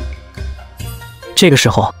这个时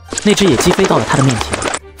候，那只野鸡飞到了他的面前，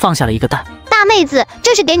放下了一个蛋。大妹子，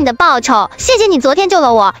这是给你的报酬，谢谢你昨天救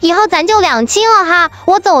了我，以后咱就两清了哈。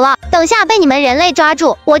我走了，等下被你们人类抓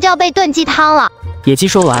住，我就要被炖鸡汤了。野鸡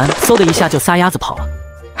说完，嗖的一下就撒丫子跑了。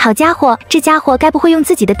好家伙，这家伙该不会用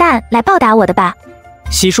自己的蛋来报答我的吧？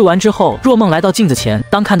洗漱完之后，若梦来到镜子前，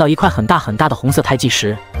当看到一块很大很大的红色胎记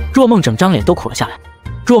时，若梦整张脸都苦了下来。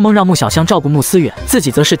若梦让穆小香照顾穆思远，自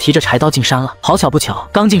己则是提着柴刀进山了。好巧不巧，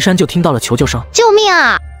刚进山就听到了求救声，救命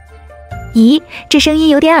啊！咦，这声音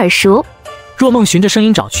有点耳熟。若梦循着声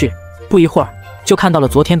音找去，不一会儿就看到了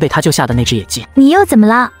昨天被他救下的那只野鸡。你又怎么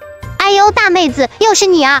了？哎呦，大妹子，又是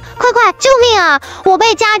你啊！快快，救命啊！我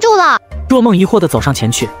被夹住了。若梦疑惑地走上前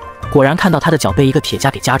去，果然看到他的脚被一个铁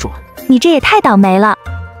夹给夹住了。你这也太倒霉了。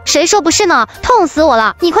谁说不是呢？痛死我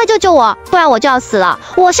了！你快救救我，不然我就要死了。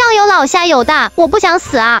我上有老下有大，我不想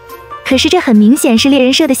死啊！可是这很明显是猎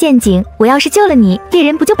人设的陷阱，我要是救了你，猎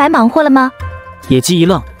人不就白忙活了吗？野鸡一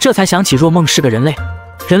愣，这才想起若梦是个人类，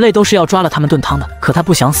人类都是要抓了他们炖汤的，可他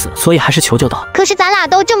不想死，所以还是求救道：可是咱俩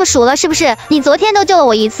都这么熟了，是不是？你昨天都救了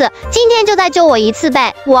我一次，今天就再救我一次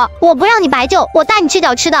呗。我不让你白救，我带你去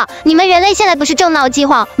找吃的。你们人类现在不是正闹饥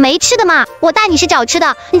荒，没吃的吗？我带你去找吃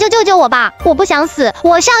的，你就救救我吧，我不想死，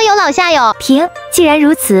我上有老下有。停，既然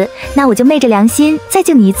如此，那我就昧着良心再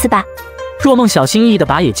救你一次吧。若梦小心翼翼地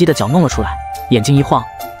把野鸡的脚弄了出来，眼睛一晃，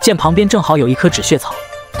见旁边正好有一棵止血草，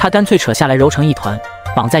他干脆扯下来揉成一团，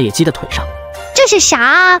绑在野鸡的腿上。这是啥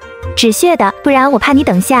啊？止血的，不然我怕你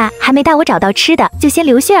等下还没带我找到吃的，就先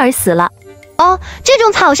流血而死了。哦，这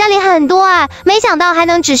种草山里很多啊，没想到还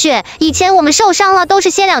能止血。以前我们受伤了都是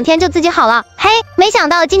歇2天就自己好了，嘿，没想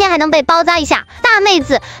到今天还能被包扎一下。大妹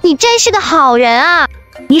子，你真是个好人啊！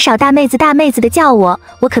你少大妹子大妹子的叫我，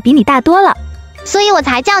我可比你大多了。所以我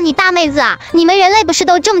才叫你大妹子啊！你们人类不是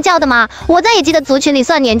都这么叫的吗？我在野鸡的族群里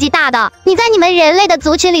算年纪大的，你在你们人类的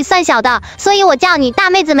族群里算小的，所以我叫你大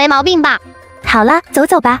妹子没毛病吧？好了，走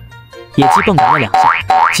走吧。野鸡蹦跶了2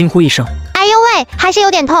下，惊呼一声：哎呦喂，还是有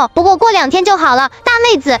点痛，不过过2天就好了。大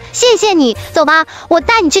妹子，谢谢你，走吧，我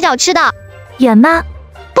带你去找吃的。远吗？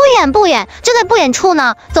不远不远，就在不远处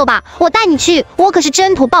呢。走吧，我带你去，我可是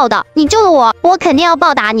真图报的，你救了我，我肯定要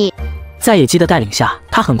报答你。在野鸡的带领下，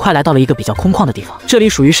他很快来到了一个比较空旷的地方。这里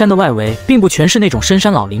属于山的外围，并不全是那种深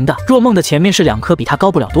山老林的。若梦的前面是2棵比他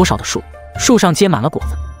高不了多少的树，树上结满了果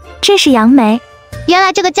子。这是杨梅。原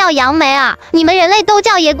来这个叫杨梅啊，你们人类都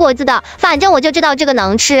叫野果子的，反正我就知道这个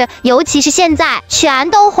能吃，尤其是现在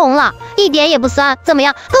全都红了，一点也不酸。怎么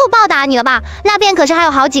样，够报答你了吧？那边可是还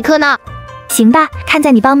有好几棵呢。行吧，看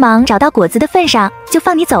在你帮忙找到果子的份上，就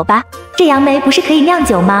放你走吧。这杨梅不是可以酿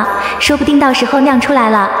酒吗？说不定到时候酿出来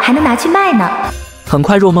了，还能拿去卖呢。很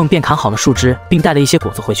快，若梦便砍好了树枝，并带了一些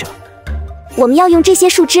果子回去了。我们要用这些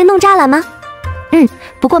树枝弄栅栏吗？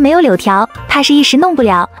不过没有柳条，怕是一时弄不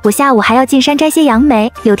了。我下午还要进山摘些杨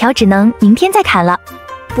梅，柳条只能明天再砍了。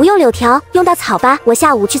不用柳条，用稻草吧。我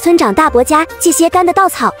下午去村长大伯家借些干的稻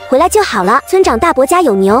草回来就好了。村长大伯家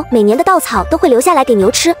有牛，每年的稻草都会留下来给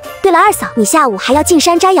牛吃。对了，二嫂，你下午还要进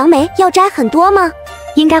山摘杨梅，要摘很多吗？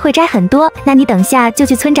应该会摘很多。那你等下就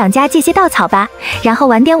去村长家借些稻草吧，然后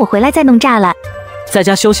晚点我回来再弄栅栏。在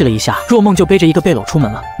家休息了一下，若梦就背着一个背篓出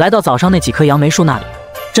门了。来到早上那几棵杨梅树那里，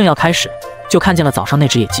正要开始，就看见了早上那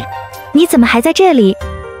只野鸡。你怎么还在这里？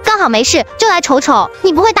刚好没事，就来瞅瞅。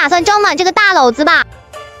你不会打算装满这个大篓子吧？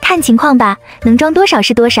看情况吧，能装多少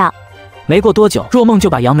是多少。没过多久，若梦就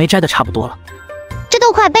把杨梅摘得差不多了。这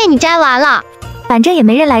都快被你摘完了。反正也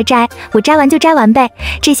没人来摘，我摘完就摘完呗。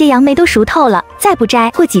这些杨梅都熟透了，再不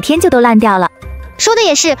摘，过几天就都烂掉了。说的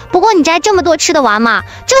也是，不过你摘这么多吃得完吗？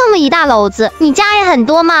这么一大篓子，你家人很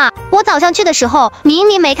多吗？我早上去的时候明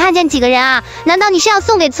明没看见几个人啊，难道你是要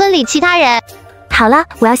送给村里其他人？好了，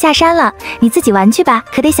我要下山了，你自己玩去吧，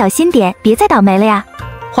可得小心点，别再倒霉了呀。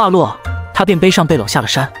话落，他便背上背篓下了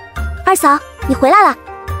山。二嫂，你回来了。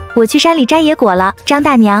我去山里摘野果了。张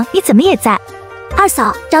大娘，你怎么也在？二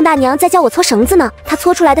嫂，张大娘在教我搓绳子呢，她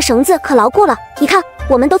搓出来的绳子可牢固了，你看，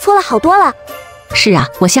我们都搓了好多了。是啊，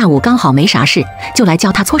我下午刚好没啥事，就来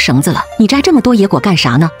教她搓绳子了。你摘这么多野果干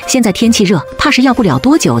啥呢？现在天气热，怕是要不了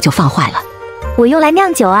多久就放坏了。我用来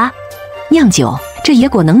酿酒啊。酿酒？这野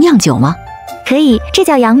果能酿酒吗？可以，这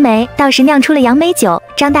叫杨梅，到时酿出了杨梅酒。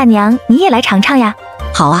张大娘，你也来尝尝呀。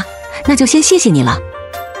好啊，那就先谢谢你了。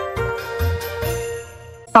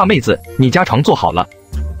大妹子，你家床做好了。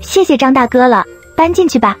谢谢张大哥了，搬进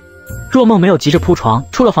去吧。若梦没有急着铺床，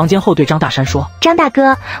出了房间后对张大山说：“张大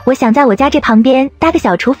哥，我想在我家这旁边搭个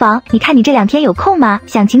小厨房，你看你这2天有空吗？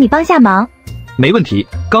想请你帮下忙。”没问题，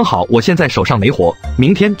刚好我现在手上没活，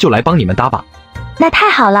明天就来帮你们搭吧。那太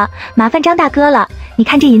好了，麻烦张大哥了。你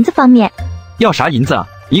看这银子方面，要啥银子啊？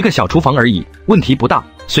一个小厨房而已，问题不大，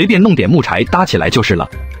随便弄点木柴搭起来就是了。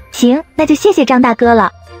行，那就谢谢张大哥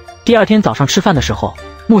了。第2天早上吃饭的时候，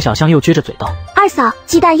穆小香又撅着嘴道：“二嫂，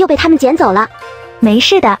鸡蛋又被他们捡走了。”没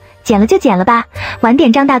事的，捡了就捡了吧。晚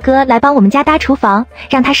点张大哥来帮我们家搭厨房，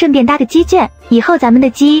让他顺便搭个鸡圈，以后咱们的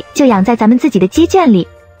鸡就养在咱们自己的鸡圈里。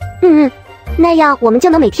那样我们就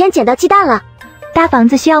能每天捡到鸡蛋了。搭房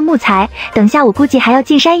子需要木材，等下我估计还要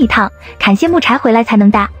进山一趟，砍些木柴回来才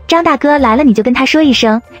能搭。张大哥来了你就跟他说一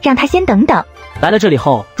声，让他先等等。来了这里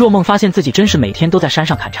后，若梦发现自己真是每天都在山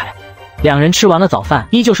上砍柴。2人吃完了早饭，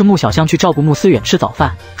依旧是穆小香去照顾穆思远吃早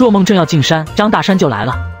饭。若梦正要进山，张大山就来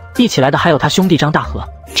了，一起来的还有他兄弟张大和。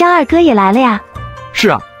张二哥也来了呀？是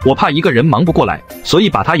啊，我怕一个人忙不过来，所以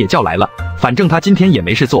把他也叫来了。反正他今天也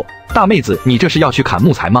没事做。大妹子，你这是要去砍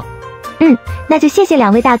木材吗？那就谢谢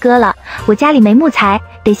2位大哥了。我家里没木材，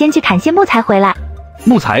得先去砍些木材回来。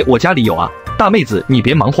木材我家里有啊。大妹子，你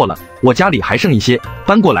别忙活了，我家里还剩一些，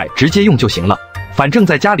搬过来直接用就行了。反正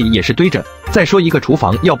在家里也是堆着。再说一个厨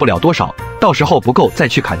房要不了多少，到时候不够再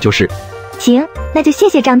去砍就是。行，那就谢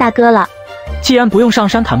谢张大哥了。既然不用上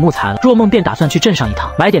山砍木材了，若梦便打算去镇上一趟，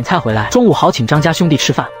买点菜回来，中午好请张家兄弟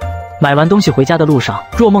吃饭。买完东西回家的路上，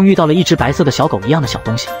若梦遇到了一只白色的小狗一样的小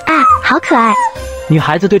东西。啊，好可爱！女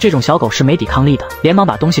孩子对这种小狗是没抵抗力的，连忙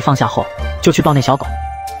把东西放下后，就去抱那小狗。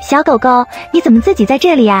小狗狗，你怎么自己在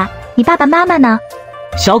这里呀？你爸爸妈妈呢？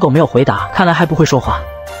小狗没有回答，看来还不会说话。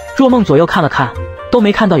若梦左右看了看，都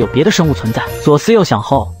没看到有别的生物存在。左思右想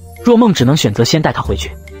后，若梦只能选择先带它回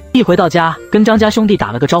去。一回到家，跟张家兄弟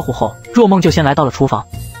打了个招呼后，若梦就先来到了厨房。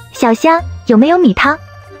小香，有没有米汤？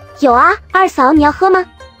有啊，二嫂，你要喝吗？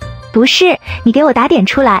不是，你给我打点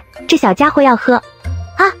出来，这小家伙要喝。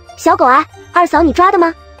啊，小狗啊，二嫂你抓的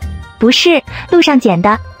吗？不是，路上捡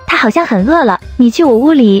的，它好像很饿了，你去我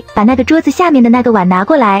屋里把那个桌子下面的那个碗拿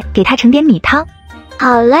过来，给它盛点米汤。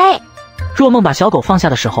好嘞。若梦把小狗放下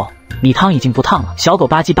的时候，米汤已经不烫了，小狗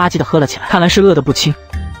吧唧吧唧的喝了起来，看来是饿得不轻。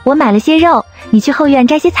我买了些肉，你去后院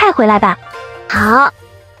摘些菜回来吧。好。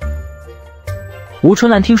吴春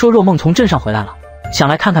兰听说若梦从镇上回来了，想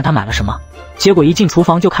来看看她买了什么，结果一进厨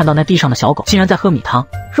房就看到那地上的小狗竟然在喝米汤。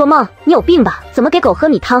若梦，你有病吧？怎么给狗喝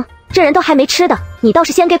米汤？这人都还没吃的，你倒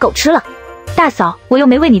是先给狗吃了。大嫂，我又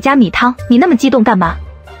没喂你家米汤，你那么激动干嘛？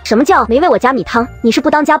什么叫没喂我家米汤？你是不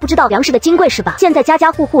当家不知道粮食的金贵是吧？现在家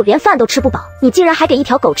家户户连饭都吃不饱，你竟然还给一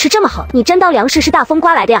条狗吃这么好，你真当粮食是大风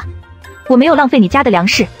刮来的呀？我没有浪费你家的粮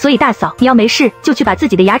食，所以大嫂，你要没事就去把自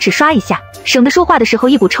己的牙齿刷一下，省得说话的时候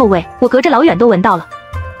一股臭味，我隔着老远都闻到了。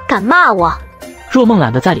敢骂我？若梦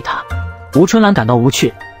懒得再理他，吴春兰感到无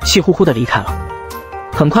趣，气呼呼的离开了。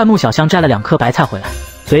很快穆小香摘了2颗白菜回来，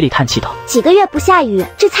嘴里叹气道：几个月不下雨，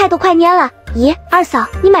这菜都快蔫了。咦，二嫂，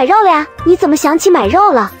你买肉了呀？你怎么想起买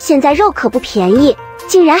肉了？现在肉可不便宜，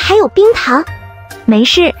竟然还有冰糖。没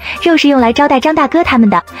事，肉是用来招待张大哥他们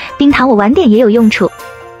的，冰糖我晚点也有用处。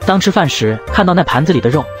当吃饭时看到那盘子里的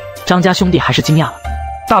肉，张家兄弟还是惊讶了。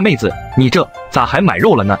大妹子，你这咋还买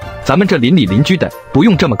肉了呢？咱们这邻里邻居的，不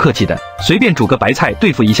用这么客气的，随便煮个白菜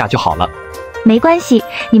对付一下就好了。没关系，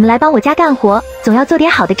你们来帮我家干活，总要做点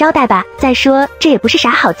好的招待吧。再说这也不是啥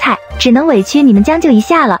好菜，只能委屈你们将就一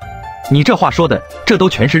下了。你这话说的，这都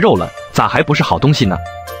全是肉了，咋还不是好东西呢？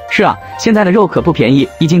是啊，现在的肉可不便宜，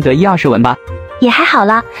一斤得10-20文吧。也还好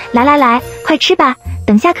了，来，快吃吧，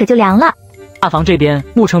等下可就凉了。大房这边，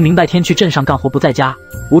穆成明白天去镇上干活不在家，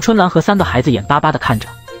吴春兰和3个孩子眼巴巴的看着，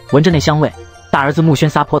闻着那香味。大儿子穆轩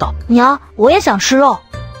撒泼道：娘，我也想吃肉。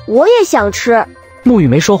我也想吃。穆雨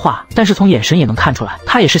没说话，但是从眼神也能看出来，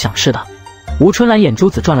他也是想吃的。吴春兰眼珠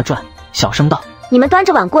子转了转，小声道：你们端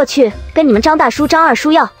着碗过去，跟你们张大叔、张二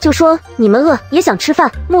叔要，就说你们饿也想吃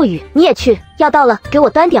饭。沐雨，你也去，要到了给我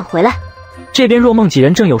端点回来。这边若梦几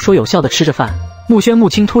人正有说有笑的吃着饭，穆轩、穆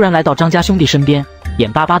青突然来到张家兄弟身边，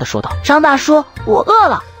眼巴巴的说道：张大叔，我饿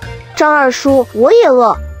了。张二叔，我也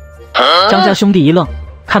饿。张家兄弟一愣，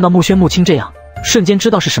看到穆轩、穆青这样，瞬间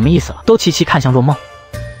知道是什么意思了，都齐齐看向若梦。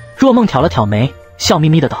若梦挑了挑眉，笑眯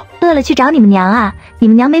眯的道：饿了去找你们娘啊，你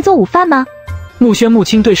们娘没做午饭吗？穆轩、穆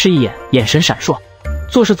青对视一眼，眼神闪烁。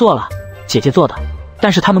做是做了，姐姐做的，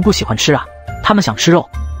但是他们不喜欢吃啊，他们想吃肉。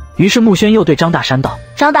于是穆轩又对张大山道：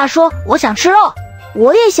张大叔，我想吃肉。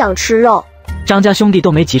我也想吃肉。张家兄弟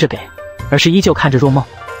都没急着给，而是依旧看着若梦。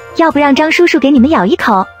要不让张叔叔给你们咬一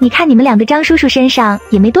口？你看你们两个张叔叔身上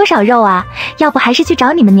也没多少肉啊，要不还是去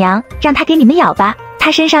找你们娘，让他给你们咬吧，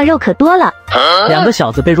他身上肉可多了。两个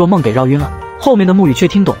小子被若梦给绕晕了，后面的沐雨却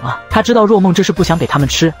听懂了，他知道若梦这是不想给他们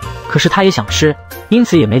吃，可是他也想吃，因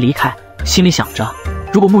此也没离开，心里想着，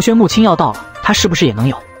如果木轩木青要到了，他是不是也能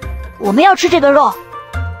有？我们要吃这个肉。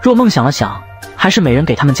若梦想了想，还是每人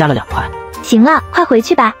给他们加了2块。行了，快回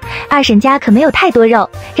去吧，二婶家可没有太多肉，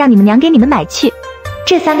让你们娘给你们买去。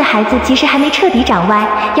这3个孩子其实还没彻底长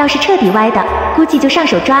歪，要是彻底歪的，估计就上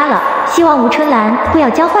手抓了。希望吴春兰不要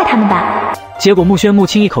教坏他们吧。结果木轩木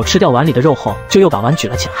青一口吃掉碗里的肉后，就又把碗举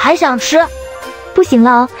了起来。还想吃？不行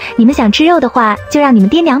了哦，你们想吃肉的话，就让你们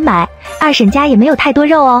爹娘买，二婶家也没有太多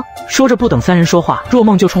肉哦。说着不等3人说话，若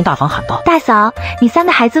梦就冲大房喊道：大嫂，你3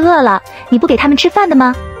个孩子饿了，你不给他们吃饭的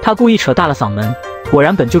吗？他故意扯大了嗓门，果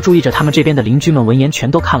然本就注意着他们这边的邻居们闻言全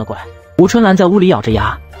都看了过来。吴春兰在屋里咬着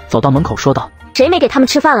牙，走到门口说道：谁没给他们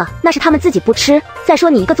吃饭了？那是他们自己不吃。再说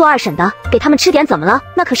你一个做二婶的，给他们吃点怎么了？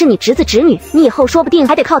那可是你侄子侄女，你以后说不定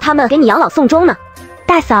还得靠他们给你养老送终呢。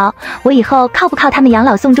大嫂，我以后靠不靠他们养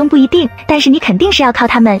老送终不一定，但是你肯定是要靠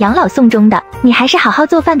他们养老送终的。你还是好好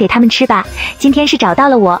做饭给他们吃吧。今天是找到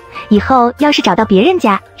了我，以后要是找到别人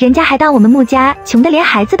家，人家还当我们穆家穷得连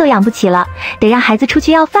孩子都养不起了，得让孩子出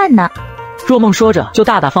去要饭呢。若梦说着，就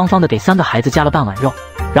大大方方的给3个孩子加了半碗肉，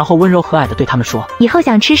然后温柔和蔼的对他们说：以后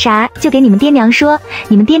想吃啥就给你们爹娘说，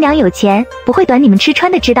你们爹娘有钱，不会短你们吃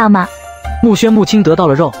穿的，知道吗？木轩木青得到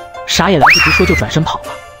了肉，啥也来不及说就转身跑了。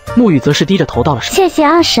沐雨则是低着头道了声：谢谢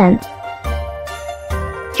二婶。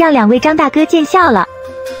让2位张大哥见笑了。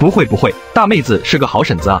不会，大妹子是个好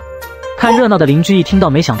婶子啊。看热闹的邻居一听到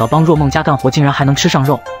没想到帮若梦家干活竟然还能吃上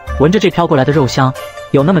肉，闻着这飘过来的肉香，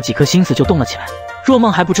有那么几颗心思就动了起来。若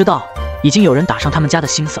梦还不知道，已经有人打上他们家的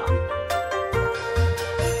心思了。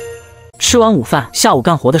吃完午饭，下午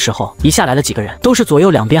干活的时候，一下来了几个人，都是左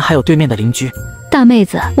右两边还有对面的邻居。大妹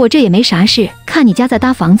子，我这也没啥事，看你家在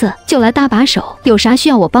搭房子，就来搭把手，有啥需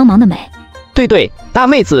要我帮忙的没？对，大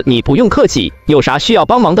妹子你不用客气，有啥需要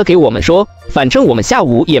帮忙的给我们说，反正我们下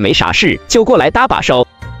午也没啥事，就过来搭把手。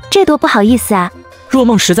这多不好意思啊！若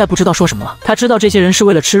梦实在不知道说什么了，她知道这些人是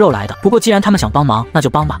为了吃肉来的，不过既然他们想帮忙，那就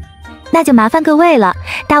帮吧。那就麻烦各位了，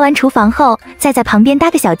搭完厨房后，再在旁边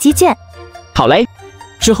搭个小鸡圈。好嘞。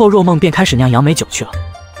之后若梦便开始酿杨梅酒去了。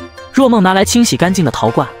若梦拿来清洗干净的陶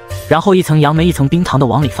罐，然后一层杨梅一层冰糖的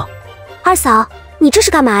往里放。二嫂，你这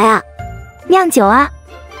是干嘛呀？酿酒啊。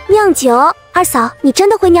酿酒？二嫂，你真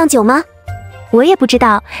的会酿酒吗？我也不知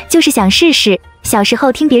道，就是想试试。小时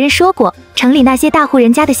候听别人说过，城里那些大户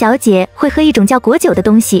人家的小姐会喝一种叫果酒的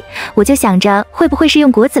东西，我就想着会不会是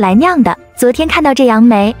用果子来酿的。昨天看到这杨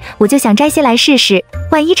梅，我就想摘些来试试，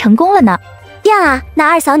万一成功了呢？样啊，那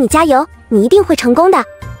二嫂你加油，你一定会成功的。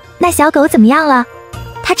那小狗怎么样了？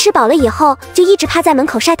它吃饱了以后就一直趴在门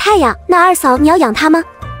口晒太阳。那二嫂你要养它吗？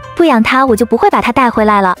不养它我就不会把它带回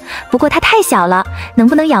来了，不过它太小了，能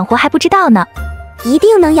不能养活还不知道呢。一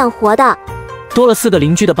定能养活的。多了4个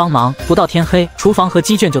邻居的帮忙，不到天黑，厨房和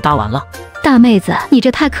鸡圈就搭完了。大妹子，你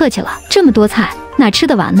这太客气了，这么多菜哪吃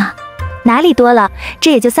得完呢？哪里多了，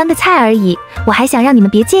这也就3个菜而已，我还想让你们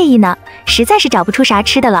别介意呢，实在是找不出啥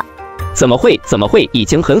吃的了。怎么会，已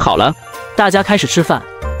经很好了。大家开始吃饭，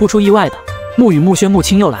不出意外的，沐雨、木轩、木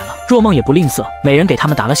青又来了，若梦也不吝啬，每人给他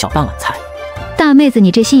们打了小半碗菜。大妹子，你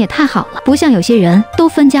这心也太好了，不像有些人都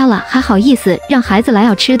分家了，还好意思让孩子来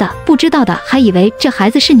要吃的，不知道的还以为这孩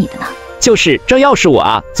子是你的呢。就是这要是我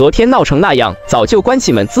啊，昨天闹成那样，早就关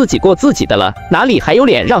起门自己过自己的了，哪里还有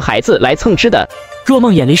脸让孩子来蹭吃的？若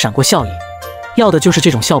梦眼里闪过笑意，要的就是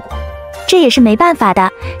这种效果。这也是没办法的，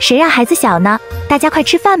谁让孩子小呢？大家快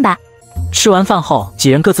吃饭吧。吃完饭后，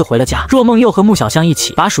几人各自回了家。若梦又和穆小香一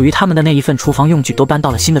起把属于他们的那一份厨房用具都搬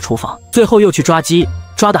到了新的厨房，最后又去抓鸡，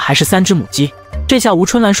抓的还是3只母鸡。这下吴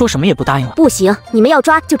春兰说什么也不答应了。不行，你们要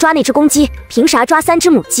抓就抓那只公鸡，凭啥抓3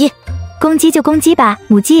只母鸡？公鸡就公鸡吧，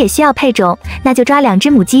母鸡也需要配种，那就抓2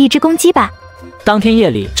只母鸡1只公鸡吧。当天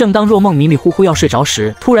夜里，正当若梦迷迷糊糊要睡着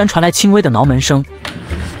时，突然传来轻微的挠门声。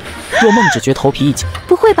若梦只觉头皮一紧，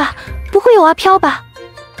不会吧，不会有阿飘吧？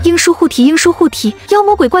英叔护体，英叔护体，妖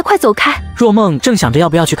魔鬼怪快走开！若梦正想着要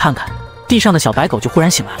不要去看看，地上的小白狗就忽然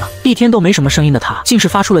醒来了。一天都没什么声音的它，竟是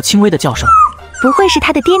发出了轻微的叫声。不会是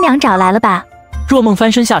他的爹娘找来了吧？若梦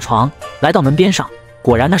翻身下床，来到门边上，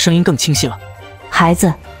果然那声音更清晰了。孩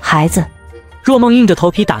子，孩子。若梦硬着头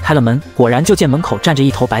皮打开了门，果然就见门口站着一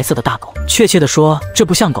头白色的大狗。确切的说，这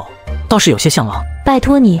不像狗，倒是有些像狼。拜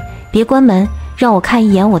托你别关门，让我看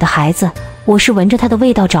一眼我的孩子，我是闻着他的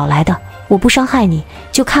味道找来的，我不伤害你，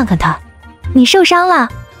就看看他。你受伤了？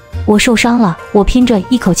我受伤了，我拼着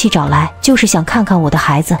一口气找来，就是想看看我的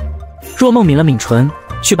孩子。若梦抿了抿唇，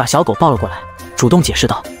去把小狗抱了过来，主动解释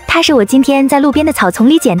道：它是我今天在路边的草丛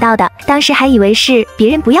里捡到的，当时还以为是别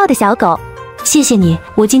人不要的小狗。谢谢你，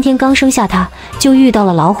我今天刚生下它，就遇到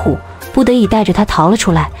了老虎，不得已带着它逃了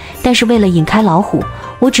出来。但是为了引开老虎，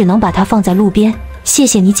我只能把它放在路边。谢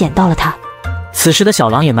谢你捡到了它。此时的小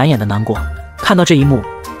狼也满眼的难过，看到这一幕，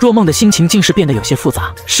若梦的心情竟是变得有些复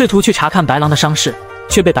杂，试图去查看白狼的伤势，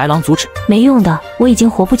却被白狼阻止。没用的，我已经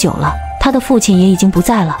活不久了，他的父亲也已经不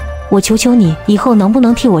在了。我求求你，以后能不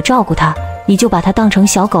能替我照顾他？你就把他当成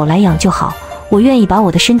小狗来养就好。我愿意把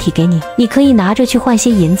我的身体给你，你可以拿着去换些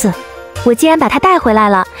银子。我既然把它带回来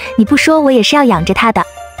了，你不说我也是要养着它的。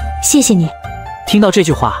谢谢你。听到这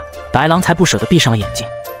句话，白狼才不舍得闭上了眼睛。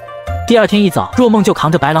第二天一早，若梦就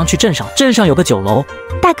扛着白狼去镇上。镇上有个酒楼。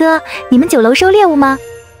大哥，你们酒楼收猎物吗？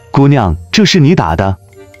姑娘，这是你打的？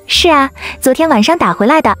是啊，昨天晚上打回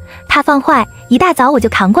来的，怕放坏，一大早我就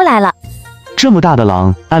扛过来了。这么大的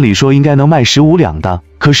狼，按理说应该能卖15两的，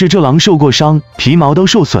可是这狼受过伤，皮毛都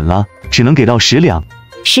受损了，只能给到10两。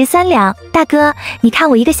13两，大哥，你看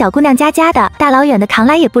我一个小姑娘家的，大老远的扛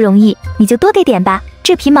来也不容易，你就多给点吧。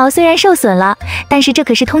这皮毛虽然受损了，但是这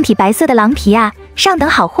可是通体白色的狼皮啊，上等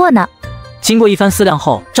好货呢。经过一番思量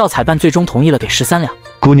后，赵采办最终同意了给13两。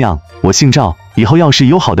姑娘，我姓赵，以后要是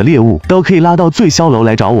有好的猎物，都可以拉到醉箫楼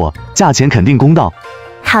来找我，价钱肯定公道。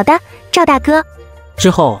好的，赵大哥。之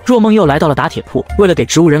后，若梦又来到了打铁铺，为了给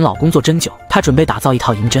植物人老公做针灸，她准备打造一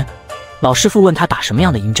套银针。老师傅问她打什么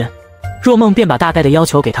样的银针，若梦便把大概的要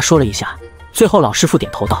求给他说了一下。最后老师傅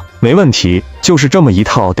点头道：没问题，就是这么一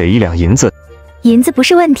套得1两银子。银子不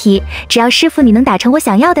是问题，只要师傅你能打成我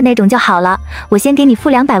想要的那种就好了。我先给你付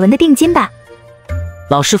200文的定金吧。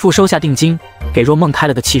老师傅收下定金，给若梦开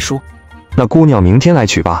了个契书。那姑娘明天来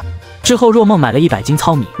取吧。之后，若梦买了100斤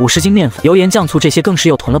糙米、50斤面粉、油盐酱醋，这些更是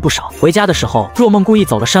又囤了不少。回家的时候，若梦故意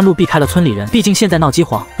走了山路，避开了村里人，毕竟现在闹饥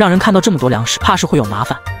荒，让人看到这么多粮食，怕是会有麻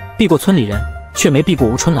烦。避过村里人，却没避过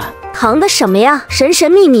吴春兰。扛的什么呀？神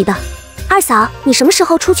神秘秘的。二嫂，你什么时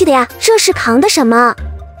候出去的呀？这是扛的什么？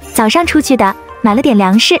早上出去的，买了点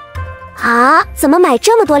粮食。啊？怎么买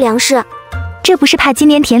这么多粮食？这不是怕今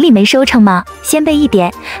年田里没收成吗？先备一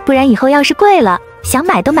点，不然以后要是贵了，想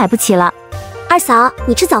买都买不起了。二嫂，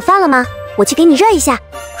你吃早饭了吗？我去给你热一下。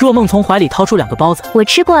若梦从怀里掏出2个包子，我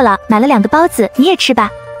吃过了，买了2个包子，你也吃吧。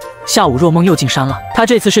下午，若梦又进山了。她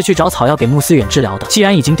这次是去找草药给穆思远治疗的。既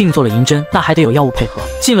然已经定做了银针，那还得有药物配合。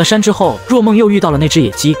进了山之后，若梦又遇到了那只野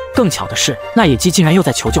鸡。更巧的是，那野鸡竟然又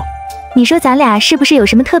在求救。你说咱俩是不是有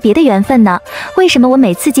什么特别的缘分呢？为什么我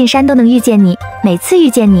每次进山都能遇见你，每次遇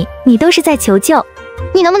见你，你都是在求救？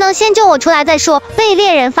你能不能先救我出来再说？被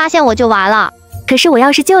猎人发现我就完了。可是我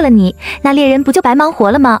要是救了你，那猎人不就白忙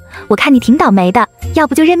活了吗？我看你挺倒霉的，要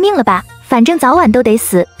不就认命了吧，反正早晚都得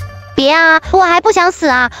死。别啊，我还不想死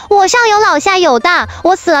啊！我上有老下有大，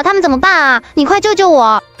我死了他们怎么办啊？你快救救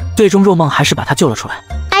我！最终若梦还是把他救了出来。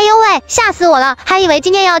哎呦喂，吓死我了，还以为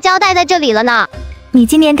今天要交代在这里了呢。你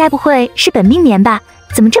今年该不会是本命年吧？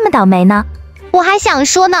怎么这么倒霉呢？我还想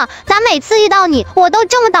说呢，咋每次遇到你，我都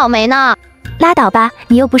这么倒霉呢？拉倒吧，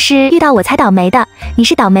你又不是遇到我才倒霉的，你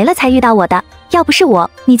是倒霉了才遇到我的。要不是我，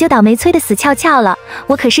你就倒霉催得死翘翘了。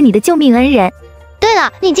我可是你的救命恩人。对了，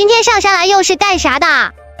你今天上山来又是干啥的？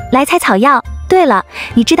来采草药。对了，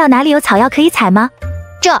你知道哪里有草药可以采吗？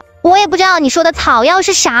这我也不知道，你说的草药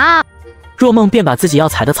是啥啊？若梦便把自己要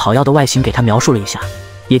采的草药的外形给他描述了一下。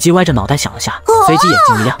野鸡歪着脑袋想了下，随即眼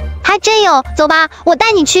睛一亮，还真有，走吧，我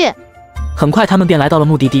带你去。很快他们便来到了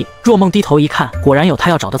目的地。若梦低头一看，果然有他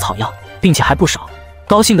要找的草药，并且还不少，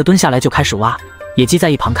高兴地蹲下来就开始挖。野鸡在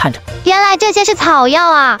一旁看着，原来这些是草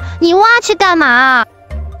药啊，你挖去干嘛啊？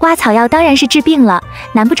挖草药当然是治病了，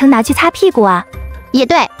难不成拿去擦屁股啊？也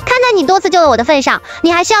对，看在你多次救了我的份上，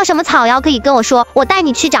你还需要什么草药可以跟我说，我带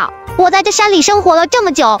你去找。我在这山里生活了这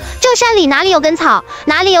么久，这山里哪里有根草，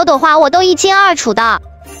哪里有朵花，我都一清二楚的。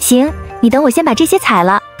行，你等我先把这些采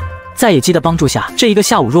了。在野鸡的帮助下，这一个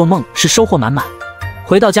下午若梦是收获满满。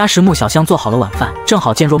回到家时，穆小香做好了晚饭，正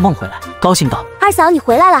好见若梦回来，高兴道：二嫂，你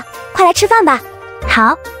回来了，快来吃饭吧。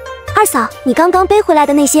好。二嫂，你刚刚背回来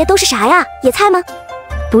的那些都是啥呀？野菜吗？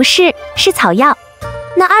不是，是草药。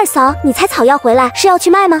那二嫂，你采草药回来是要去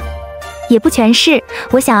卖吗？也不全是，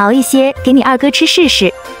我想熬一些给你二哥吃试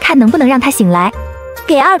试，看能不能让他醒来。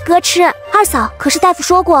给二哥吃？二嫂，可是大夫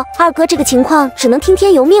说过，二哥这个情况只能听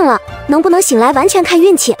天由命了，能不能醒来完全看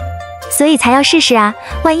运气。所以才要试试啊，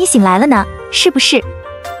万一醒来了呢？是不是？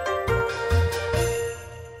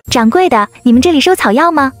掌柜的，你们这里收草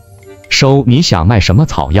药吗？收，你想卖什么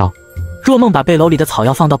草药？若梦把背篓里的草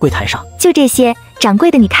药放到柜台上，就这些，掌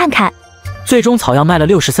柜的你看看。最终草药卖了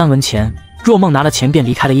63文钱，若梦拿了钱便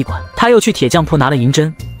离开了医馆。他又去铁匠铺拿了银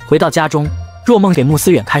针，回到家中，若梦给穆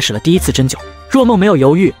思远开始了第一次针灸。若梦没有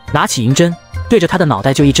犹豫，拿起银针对着他的脑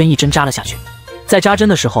袋就一针一针扎了下去。在扎针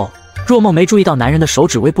的时候，若梦没注意到男人的手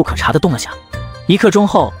指微不可察地动了下。1刻钟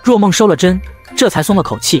后，若梦收了针，这才松了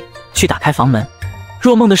口气，去打开房门。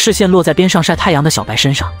若梦的视线落在边上晒太阳的小白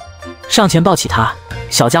身上，上前抱起他，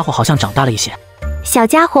小家伙好像长大了一些。小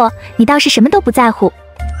家伙，你倒是什么都不在乎。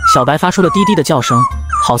小白发出了低低的叫声，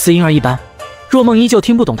好似婴儿一般。若梦依旧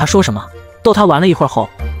听不懂他说什么，逗他玩了一会儿后，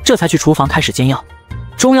这才去厨房开始煎药。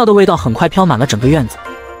中药的味道很快飘满了整个院子，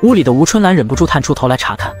屋里的吴春兰忍不住探出头来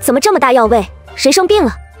查看，怎么这么大药味？谁生病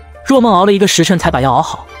了？若梦熬了1个时辰才把药熬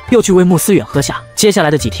好，又去喂慕思远喝下。接下来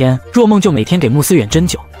的几天，若梦就每天给慕思远针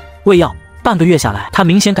灸、喂药。半个月下来，她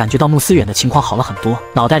明显感觉到慕思远的情况好了很多，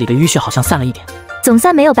脑袋里的淤血好像散了一点。总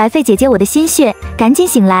算没有白费姐姐我的心血，赶紧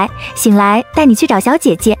醒来，醒来，带你去找小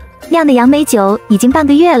姐姐。酿的杨梅酒已经半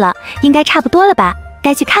个月了，应该差不多了吧？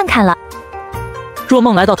该去看看了。若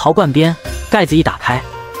梦来到陶罐边，盖子一打开，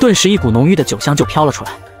顿时一股浓郁的酒香就飘了出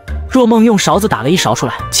来。若梦用勺子打了1勺出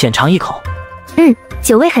来，浅尝一口，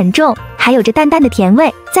酒味很重，还有着淡淡的甜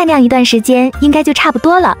味，再酿一段时间应该就差不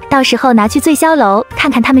多了，到时候拿去醉霄楼看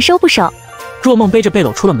看他们收不收。若梦背着背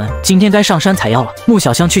篓出了门，今天该上山采药了。穆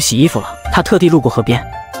小香去洗衣服了，她特地路过河边。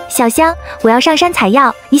小香，我要上山采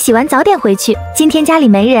药，你洗完早点回去。今天家里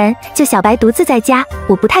没人，就小白独自在家，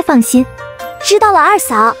我不太放心。知道了，二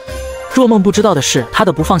嫂。若梦不知道的是，她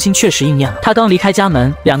的不放心确实应验了。她刚离开家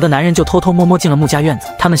门，2个男人就偷偷摸摸进了穆家院子。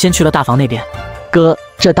他们先去了大房那边。哥，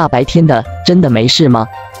这大白天的，真的没事吗？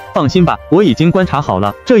放心吧，我已经观察好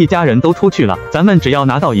了，这一家人都出去了，咱们只要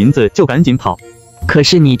拿到银子就赶紧跑。可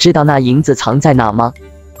是你知道那银子藏在哪吗？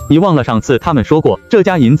你忘了上次他们说过，这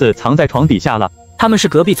家银子藏在床底下了。他们是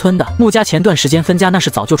隔壁村的，穆家前段时间分家，那是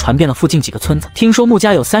早就传遍了附近几个村子。听说穆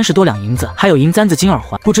家有30多两银子，还有银簪子、金耳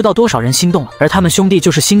环，不知道多少人心动了。而他们兄弟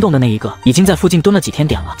就是心动的那一个，已经在附近蹲了几天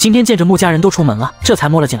点了。今天见着穆家人都出门了，这才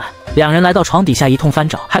摸了进来。2人来到床底下一通翻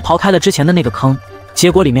找，还刨开了之前的那个坑，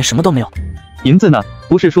结果里面什么都没有。银子呢？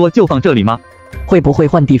不是说就放这里吗？会不会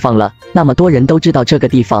换地方了？那么多人都知道这个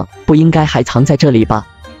地方，不应该还藏在这里吧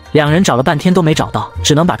？2人找了半天都没找到，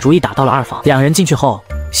只能把主意打到了2房。2人进去后，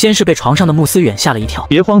先是被床上的穆思远吓了一跳。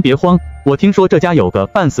别慌别慌，我听说这家有个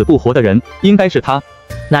半死不活的人，应该是他。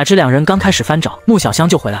哪知2人刚开始翻找，穆小香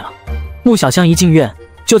就回来了。穆小香一进院，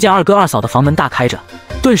就见2哥2嫂的房门大开着，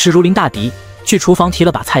顿时如临大敌，去厨房提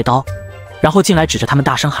了把菜刀，然后进来指着他们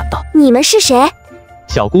大声喊道：“你们是谁？”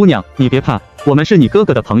小姑娘，你别怕，我们是你哥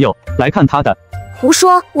哥的朋友，来看他的。胡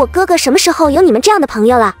说！我哥哥什么时候有你们这样的朋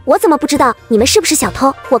友了？我怎么不知道？你们是不是小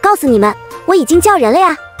偷？我告诉你们，我已经叫人了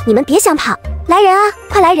呀！你们别想跑，来人啊！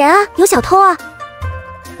快来人啊！有小偷啊！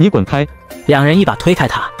你滚开！2人一把推开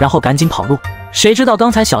他，然后赶紧跑路。谁知道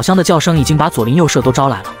刚才小香的叫声已经把左邻右舍都招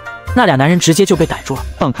来了，那2男人直接就被逮住了。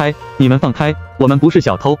放开！你们放开！我们不是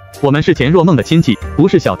小偷，我们是钱若梦的亲戚，不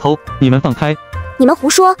是小偷！你们放开！你们胡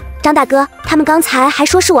说！张大哥，他们刚才还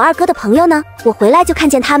说是我2哥的朋友呢，我回来就看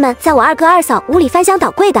见他们在我2哥2嫂屋里翻箱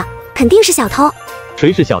倒柜的，肯定是小偷。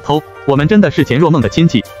谁是小偷？我们真的是钱若梦的亲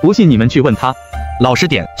戚，不信你们去问他。老实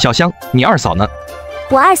点，小香，你2嫂呢？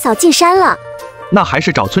我2嫂进山了。那还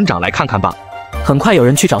是找村长来看看吧。很快有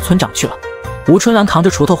人去找村长去了。吴春兰扛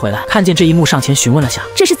着锄头回来，看见这一幕上前询问了下，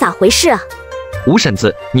这是咋回事啊？吴婶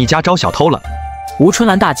子，你家招小偷了。吴春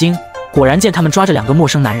兰大惊，果然见他们抓着2个陌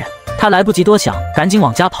生男人。他来不及多想，赶紧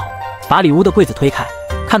往家跑，把里屋的柜子推开，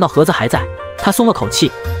看到盒子还在，他松了口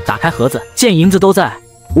气，打开盒子，见银子都在，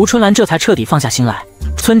吴春兰这才彻底放下心来。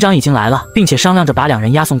村长已经来了，并且商量着把2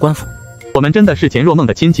人押送官府。我们真的是钱若梦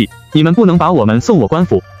的亲戚，你们不能把我们送我官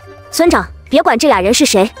府。村长，别管这2人是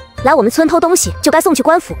谁，来我们村偷东西就该送去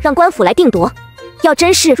官府，让官府来定夺。要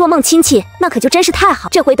真是若梦亲戚，那可就真是太好，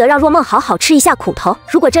这回得让若梦好好吃一下苦头。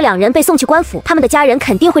如果这2人被送去官府，他们的家人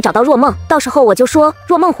肯定会找到若梦，到时候我就说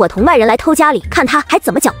若梦伙同外人来偷家里，看他还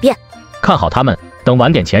怎么狡辩。看好他们，等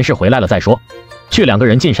晚点钱氏回来了再说。去2个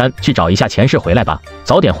人进山去找一下钱氏回来吧，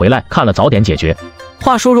早点回来，看了早点解决。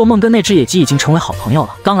话说若梦跟那只野鸡已经成为好朋友了，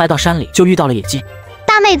刚来到山里就遇到了野鸡。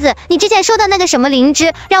大妹子，你之前说的那个什么灵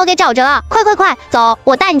芝，让我给找着了，快快快，走，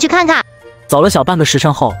我带你去看看。走了小半个时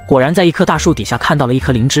辰后，果然在一棵大树底下看到了一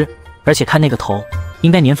颗灵芝，而且看那个头，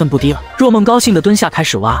应该年份不低了。若梦高兴地蹲下开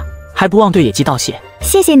始挖，还不忘对野鸡道谢：“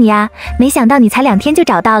谢谢你啊，没想到你才2天就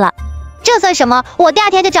找到了。”这算什么？我第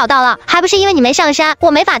2天就找到了，还不是因为你没上山，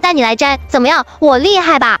我没法带你来摘。怎么样，我厉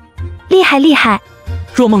害吧？厉害厉害！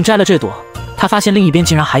若梦摘了这朵，她发现另一边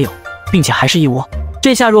竟然还有，并且还是一窝。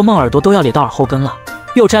这下若梦耳朵都要咧到耳后根了。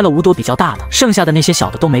又摘了5朵比较大的，剩下的那些小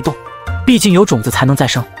的都没动，毕竟有种子才能再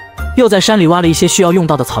生。又在山里挖了一些需要用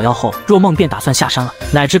到的草药后，若梦便打算下山了。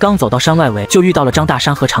乃至刚走到山外围，就遇到了张大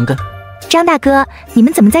山和长根。张大哥，你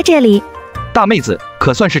们怎么在这里？大妹子，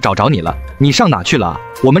可算是找着你了，你上哪去了啊？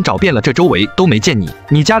我们找遍了这周围都没见你，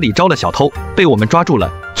你家里招了小偷，被我们抓住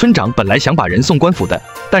了。村长本来想把人送官府的，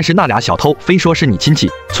但是那俩小偷非说是你亲戚，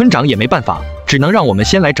村长也没办法，只能让我们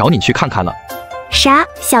先来找你去看看了。啥？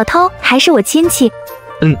小偷还是我亲戚？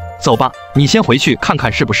走吧，你先回去看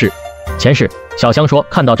看是不是。前世小香说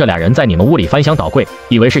看到这俩人在你们屋里翻箱倒柜，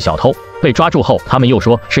以为是小偷，被抓住后他们又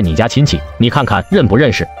说是你家亲戚，你看看认不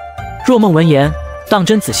认识？若梦闻言，当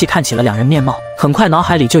真仔细看起了两人面貌，很快脑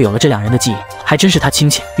海里就有了这两人的记忆，还真是他亲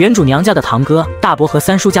戚，原主娘家的堂哥大伯和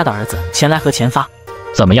三叔家的儿子前来和前发。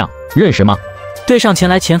怎么样，认识吗？对上前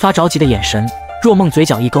来前发着急的眼神，若梦嘴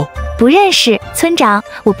角一勾，不认识，村长，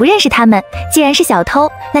我不认识他们。既然是小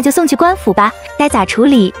偷，那就送去官府吧，该咋处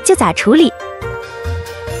理就咋处理。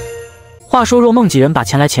话说若梦几人把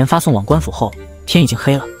前来前发送往官府后，天已经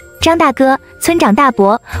黑了。张大哥，村长大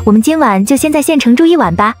伯，我们今晚就先在县城住一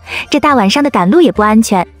晚吧，这大晚上的赶路也不安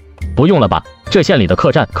全。不用了吧，这县里的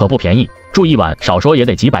客栈可不便宜，住一晚少说也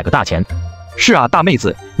得几百个大钱。是啊，大妹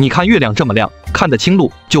子，你看月亮这么亮，看得清路，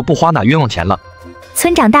就不花那冤枉钱了。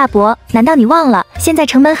村长大伯，难道你忘了，现在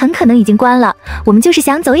城门很可能已经关了，我们就是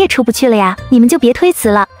想走也出不去了呀，你们就别推辞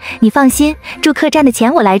了。你放心，住客栈的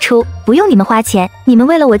钱我来出，不用你们花钱。你们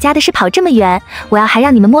为了我家的事跑这么远，我要还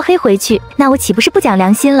让你们摸黑回去，那我岂不是不讲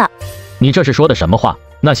良心了？你这是说的什么话？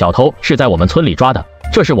那小偷是在我们村里抓的，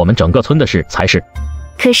这是我们整个村的事才是。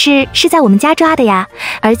可是是在我们家抓的呀，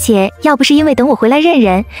而且要不是因为等我回来认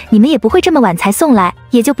人，你们也不会这么晚才送来，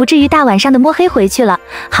也就不至于大晚上的摸黑回去了。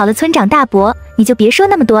好了，村长大伯，你就别说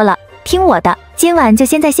那么多了，听我的，今晚就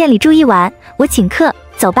先在县里住一晚，我请客，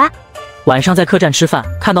走吧。晚上在客栈吃饭，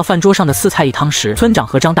看到饭桌上的4菜1汤时，村长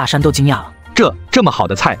和张大山都惊讶了。这么好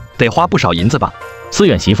的菜，得花不少银子吧？思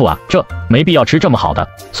远媳妇啊，这没必要吃这么好的，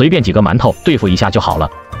随便几个馒头对付一下就好了。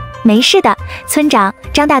没事的，村长、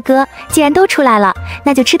张大哥，既然都出来了，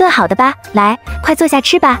那就吃顿好的吧。来，快坐下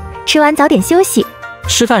吃吧，吃完早点休息。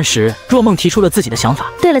吃饭时，若梦提出了自己的想法。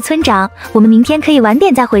对了，村长，我们明天可以晚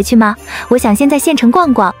点再回去吗？我想先在县城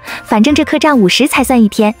逛逛，反正这客栈50才算一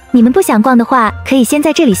天。你们不想逛的话，可以先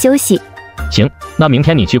在这里休息。行，那明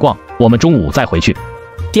天你去逛，我们中午再回去。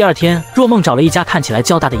第二天，若梦找了一家看起来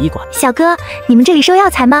较大的医馆。小哥，你们这里收药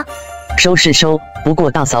材吗？收是收，不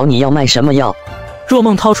过大嫂你要卖什么药？若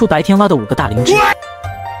梦掏出白天挖的5个大灵芝，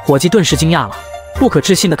伙计顿时惊讶了，不可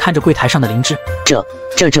置信地看着柜台上的灵芝。这，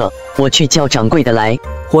我去叫掌柜的来。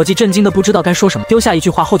伙计震惊的不知道该说什么，丢下一句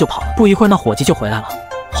话后就跑了。不一会儿，那伙计就回来了，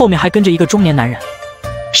后面还跟着一个中年男人。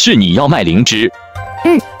是你要卖灵芝？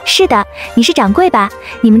是的，你是掌柜吧？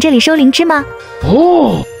你们这里收灵芝吗？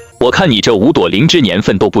哦，我看你这5朵灵芝年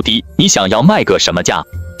份都不低，你想要卖个什么价？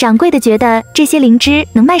掌柜的觉得这些灵芝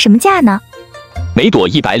能卖什么价呢？每朵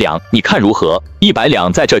100两，你看如何？100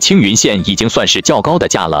两在这青云县已经算是较高的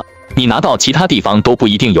价了，你拿到其他地方都不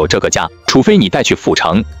一定有这个价，除非你带去府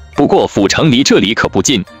城。不过府城离这里可不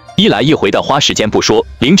近，一来一回的花时间不说，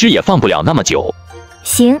灵芝也放不了那么久。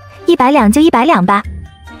行，100两就100两吧。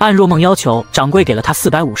按若梦要求，掌柜给了他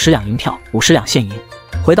450两银票，50两现银。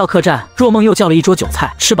回到客栈，若梦又叫了一桌酒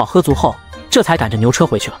菜，吃饱喝足后，这才赶着牛车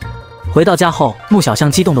回去了。回到家后，穆小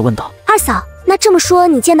香激动地问道：“二嫂，那这么说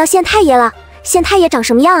你见到县太爷了？县太爷长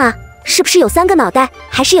什么样啊？是不是有3个脑袋，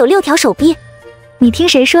还是有6条手臂？”你听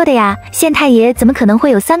谁说的呀？县太爷怎么可能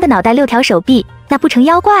会有3个脑袋6条手臂？那不成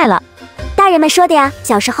妖怪了？大人们说的呀，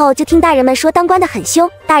小时候就听大人们说当官的很凶，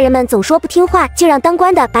大人们总说不听话就让当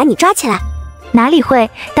官的把你抓起来。哪里会，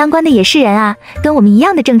当官的也是人啊，跟我们一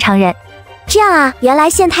样的正常人。这样啊，原来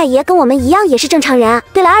县太爷跟我们一样也是正常人啊。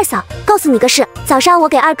对了，二嫂，告诉你个事，早上我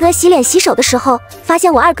给二哥洗脸洗手的时候，发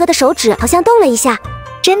现我二哥的手指好像动了一下。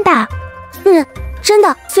真的？真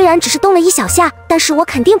的，虽然只是动了1小下，但是我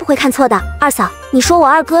肯定不会看错的。二嫂，你说我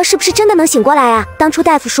二哥是不是真的能醒过来啊？当初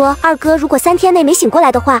大夫说，二哥如果3天内没醒过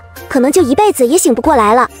来的话，可能就一辈子也醒不过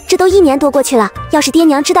来了。这都1年多过去了，要是爹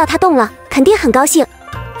娘知道他动了，肯定很高兴。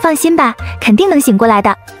放心吧，肯定能醒过来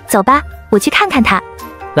的。走吧，我去看看他。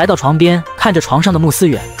来到床边，看着床上的穆思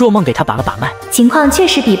远，若梦给他把了把脉，情况确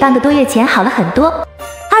实比半个多月前好了很多。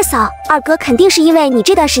二嫂，二哥肯定是因为你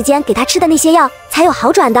这段时间给他吃的那些药才有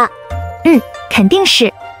好转的。肯定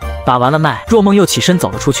是。把完了脉，若梦又起身走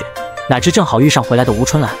了出去，哪知正好遇上回来的吴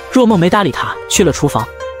春兰。若梦没搭理他，去了厨房。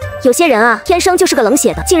有些人啊，天生就是个冷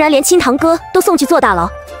血的，竟然连亲堂哥都送去坐大牢，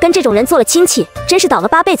跟这种人做了亲戚，真是倒了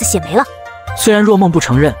8辈子血霉了。虽然若梦不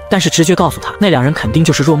承认，但是直觉告诉他，那2人肯定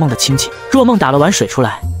就是若梦的亲戚。若梦打了碗水出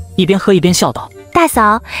来，一边喝一边笑道：“大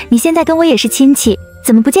嫂，你现在跟我也是亲戚，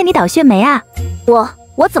怎么不见你倒血霉啊？”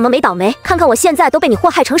我怎么没倒霉？看看我现在都被你祸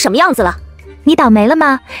害成什么样子了。你倒霉了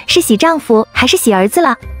吗？是喜丈夫还是喜儿子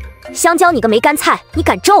了？香蕉你个没干菜，你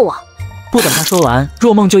敢咒我？不等他说完，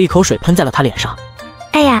若梦就一口水喷在了他脸上。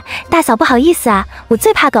哎呀，大嫂不好意思啊，我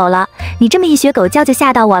最怕狗了。你这么一学狗叫就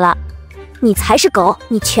吓到我了。你才是狗，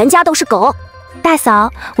你全家都是狗。大嫂，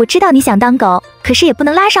我知道你想当狗，可是也不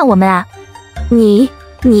能拉上我们啊。你。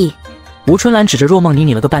吴春兰指着若梦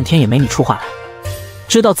你了个半天也没你出话来，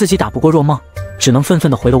知道自己打不过若梦，只能愤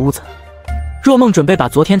愤地回了屋子。若梦准备把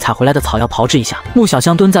昨天采回来的草药炮制一下，穆小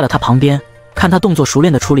香蹲在了她旁边，看她动作熟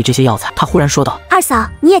练地处理这些药材，她忽然说道：二嫂，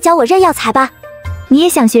你也教我认药材吧。你也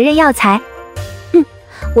想学认药材？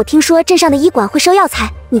我听说镇上的医馆会收药材，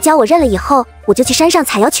你教我认了以后，我就去山上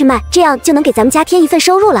采药去卖，这样就能给咱们家添一份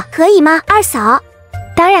收入了，可以吗，二嫂？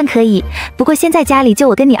当然可以，不过现在家里就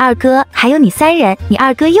我跟你二哥，还有你3人，你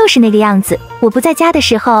二哥又是那个样子，我不在家的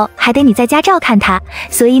时候还得你在家照看他，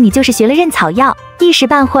所以你就是学了认草药，一时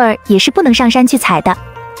半会儿也是不能上山去采的。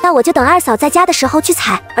那我就等二嫂在家的时候去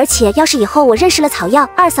采，而且要是以后我认识了草药，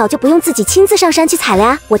二嫂就不用自己亲自上山去采了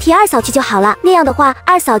呀，我替二嫂去就好了，那样的话，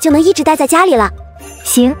二嫂就能一直待在家里了。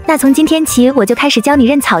行，那从今天起我就开始教你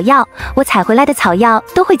认草药，我采回来的草药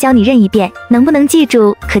都会教你认一遍，能不能记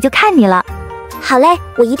住可就看你了。好嘞，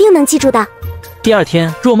我一定能记住的。第二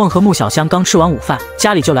天，若梦和穆小香刚吃完午饭，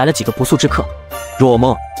家里就来了几个不速之客。若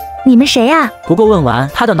梦，你们谁啊？不过问完，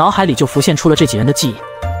他的脑海里就浮现出了这几人的记忆，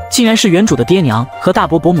竟然是原主的爹娘和大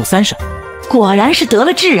伯伯母3婶。果然是得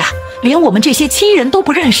了志啊，连我们这些亲人都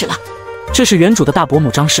不认识了。这是原主的大伯母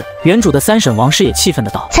张氏，原主的3婶王氏也气愤的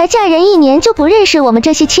道：才嫁人1年就不认识我们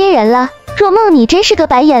这些亲人了，若梦你真是个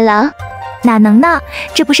白眼狼。哪能呢？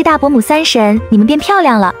这不是大伯母3婶，你们变漂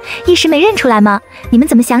亮了，一时没认出来吗？你们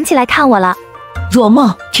怎么想起来看我了？若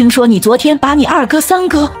梦，听说你昨天把你2哥3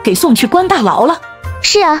哥给送去关大牢了。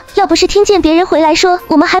是啊，要不是听见别人回来说，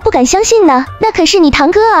我们还不敢相信呢。那可是你堂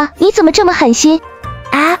哥啊，你怎么这么狠心？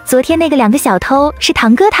啊，昨天那个2个小偷是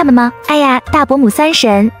堂哥他们吗？哎呀，大伯母3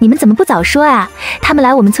婶，你们怎么不早说啊？他们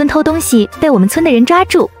来我们村偷东西，被我们村的人抓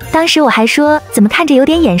住，当时我还说怎么看着有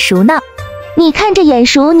点眼熟呢。你看着眼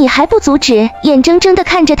熟，你还不阻止，眼睁睁地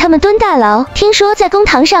看着他们蹲大牢，听说在公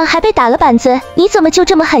堂上还被打了板子，你怎么就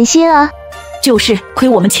这么狠心啊？就是亏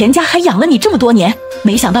我们钱家还养了你这么多年，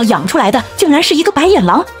没想到养出来的竟然是一个白眼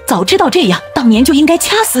狼，早知道这样，当年就应该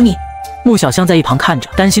掐死你。穆小香在一旁看着，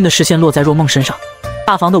担心的视线落在若梦身上。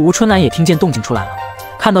大房的吴春兰也听见动静出来了，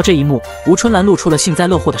看到这一幕，吴春兰露出了幸灾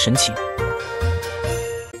乐祸的神情。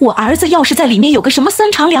我儿子要是在里面有个什么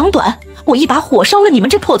3长2短，我一把火烧了你们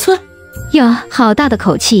这破村。哟，好大的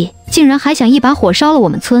口气，竟然还想一把火烧了我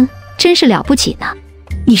们村，真是了不起呢。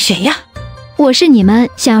你谁呀？我是你们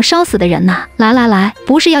想要烧死的人呐！来，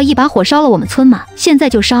不是要一把火烧了我们村吗？现在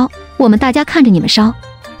就烧，我们大家看着你们烧。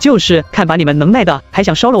就是看把你们能耐的，还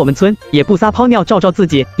想烧了我们村，也不撒泡尿照照自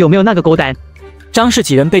己，有没有那个狗胆？张氏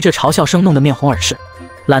几人被这嘲笑声弄得面红耳赤，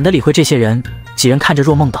懒得理会这些人。几人看着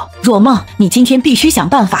若梦道：若梦，你今天必须想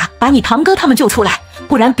办法把你堂哥他们救出来，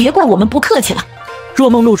不然别怪我们不客气了。若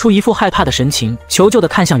梦露出一副害怕的神情，求救地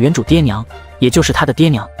看向原主爹娘，也就是他的爹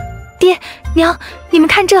娘。爹娘，你们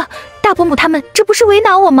看这，大伯母他们这不是为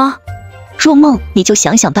难我吗？若梦，你就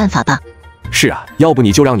想想办法吧。是啊，要不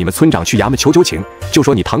你就让你们村长去衙门求求情，就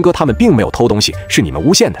说你堂哥他们并没有偷东西，是你们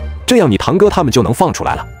诬陷的，这样你堂哥他们就能放出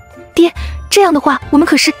来了。爹，这样的话，我们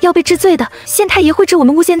可是要被治罪的，县太爷会治我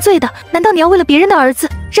们诬陷罪的。难道你要为了别人的儿子，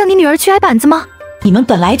让你女儿去挨板子吗？你们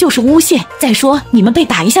本来就是诬陷，再说你们被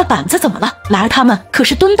打一下板子怎么了？兰儿他们可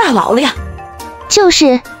是蹲大牢了呀。就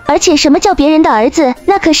是，而且什么叫别人的儿子，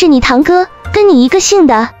那可是你堂哥，跟你一个姓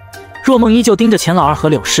的。若梦依旧盯着钱老二和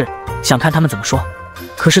柳氏，想看他们怎么说，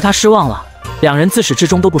可是他失望了，2人自始至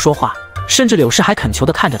终都不说话，甚至柳氏还恳求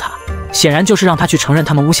地看着他，显然就是让他去承认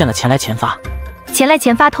他们诬陷了钱来钱发。钱来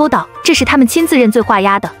钱发偷盗，这是他们亲自认罪画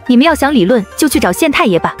押的。你们要想理论，就去找县太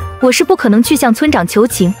爷办。我是不可能去向村长求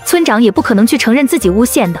情，村长也不可能去承认自己诬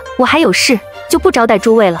陷的。我还有事，就不招待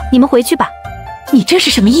诸位了，你们回去吧。你这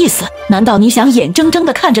是什么意思？难道你想眼睁睁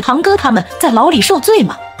地看着堂哥他们在牢里受罪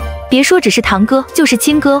吗？别说只是堂哥，就是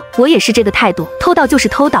亲哥，我也是这个态度。偷盗就是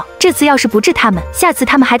偷盗，这次要是不治他们，下次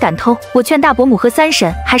他们还敢偷。我劝大伯母和3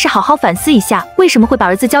婶还是好好反思一下，为什么会把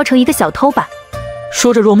儿子教成一个小偷吧。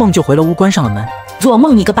说着，若梦就回了屋，关上了门。若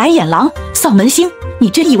梦，你个白眼狼，丧门星，你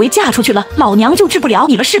真以为嫁出去了，老娘就治不了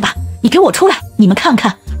你了是吧？你给我出来！你们看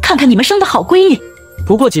看你们生的好闺女。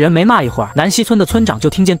不过几人没骂一会儿，南溪村的村长就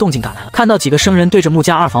听见动静赶来了，看到几个生人对着穆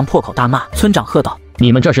家2房破口大骂，村长喝道：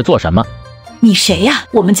你们这是做什么？你谁呀？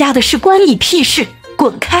我们家的事关你屁事，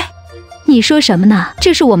滚开！你说什么呢？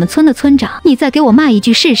这是我们村的村长，你再给我骂一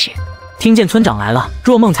句试试。听见村长来了，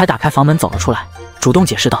若梦才打开房门走了出来，主动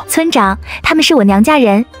解释道：村长，他们是我娘家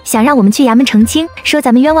人，想让我们去衙门澄清，说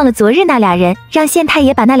咱们冤枉了昨日那2人，让县太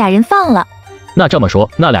爷把那2人放了。那这么说，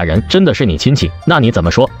那2人真的是你亲戚？那你怎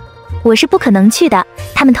么说？我是不可能去的，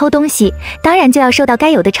他们偷东西，当然就要受到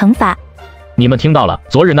该有的惩罚。你们听到了，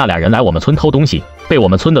昨日那俩人来我们村偷东西，被我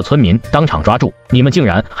们村的村民当场抓住，你们竟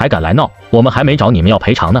然还敢来闹，我们还没找你们要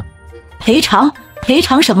赔偿呢。赔偿？赔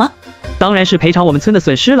偿什么？当然是赔偿我们村的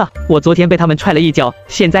损失了。我昨天被他们踹了一脚，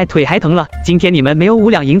现在腿还疼了。今天你们没有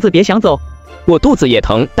5两银子，别想走。我肚子也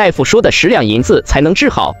疼，大夫说的10两银子才能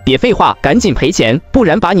治好。别废话，赶紧赔钱，不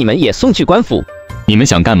然把你们也送去官府。你们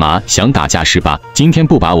想干嘛？想打架是吧？今天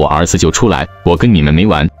不把我儿子救出来，我跟你们没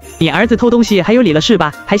完。你儿子偷东西还有理了是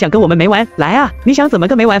吧？还想跟我们没完？来啊，你想怎么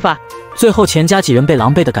个没完法？最后钱家几人被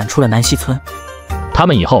狼狈地赶出了南溪村。他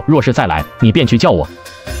们以后若是再来，你便去叫我。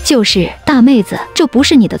就是大妹子，这不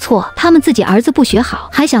是你的错，他们自己儿子不学好，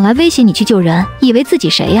还想来威胁你去救人，以为自己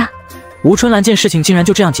谁呀？吴春兰见事情竟然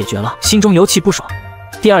就这样解决了，心中尤其不爽。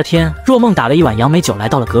第二天，若梦打了一碗杨梅酒来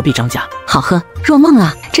到了隔壁张家。好喝，若梦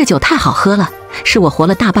啊，这酒太好喝了，是我活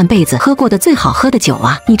了大半辈子喝过的最好喝的酒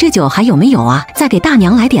啊！你这酒还有没有啊？再给大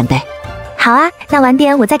娘来点呗。好啊，那晚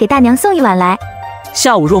点我再给大娘送一碗来。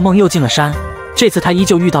下午，若梦又进了山，这次她依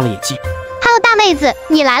旧遇到了野鸡。哈喽，大妹子，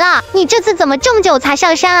你来了！你这次怎么这么久才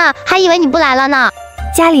上山啊？还以为你不来了呢。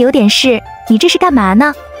家里有点事，你这是干嘛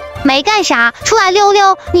呢？没干啥，出来溜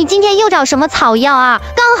溜。你今天又找什么草药啊？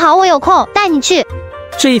刚好我有空，带你去。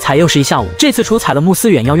这一采又是一下午，这次除采了慕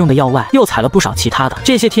斯远要用的药外，又采了不少其他的。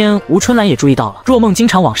这些天，吴春兰也注意到了，若梦经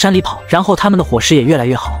常往山里跑，然后他们的伙食也越来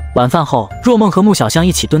越好。晚饭后，若梦和穆小香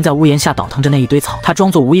一起蹲在屋檐下倒腾着那一堆草，她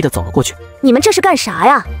装作无意的走了过去。你们这是干啥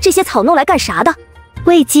呀？这些草弄来干啥的？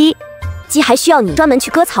喂鸡。鸡还需要你专门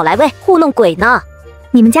去割草来喂？糊弄鬼呢！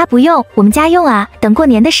你们家不用，我们家用啊。等过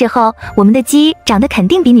年的时候，我们的鸡长得肯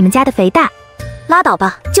定比你们家的肥大。拉倒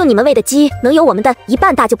吧，就你们喂的鸡能有我们的1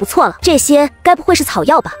半大就不错了。这些该不会是草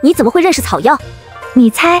药吧？你怎么会认识草药？你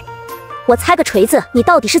猜？我猜个锤子！你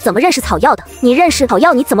到底是怎么认识草药的？你认识草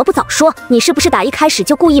药你怎么不早说？你是不是打一开始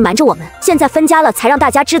就故意瞒着我们？现在分家了才让大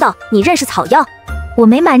家知道你认识草药？我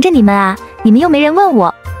没瞒着你们啊，你们又没人问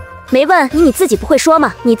我。没问你自己不会说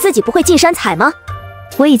吗？你自己不会进山采吗？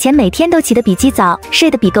我以前每天都起得比鸡早，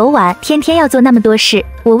睡得比狗晚，天天要做那么多事，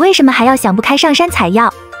我为什么还要想不开上山采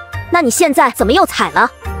药？那你现在怎么又采了？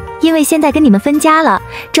因为现在跟你们分家了，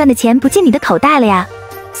赚的钱不进你的口袋了呀。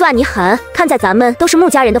算你狠，看在咱们都是穆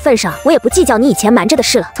家人的份上，我也不计较你以前瞒着的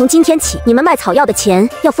事了。从今天起，你们卖草药的钱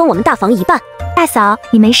要分我们大房1半。大嫂，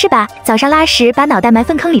你没事吧？早上拉屎把脑袋埋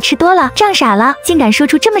粪坑里吃多了，胀傻了，竟敢说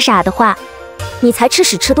出这么傻的话。你才吃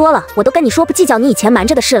屎吃多了，我都跟你说不计较你以前瞒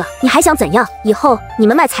着的事了，你还想怎样？以后你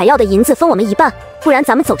们卖采药的银子分我们1半，不然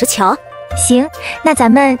咱们走着瞧。行，那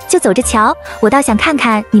咱们就走着瞧，我倒想看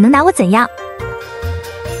看你能拿我怎样。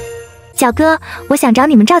小哥，我想找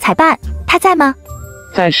你们赵采办，他在吗？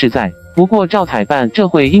在是在，不过赵采办这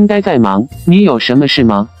会应该在忙，你有什么事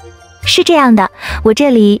吗？是这样的，我这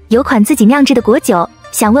里有款自己酿制的果酒，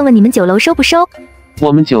想问问你们酒楼收不收？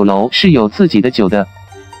我们酒楼是有自己的酒的。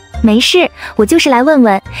没事，我就是来问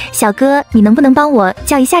问小哥，你能不能帮我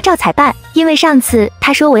叫一下赵采办？因为上次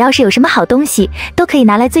他说我要是有什么好东西，都可以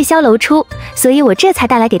拿来醉销楼出，所以我这才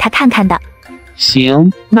带来给他看看的。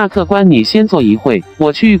行，那客官你先坐一会，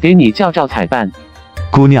我去给你叫赵采办。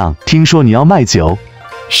姑娘，听说你要卖酒？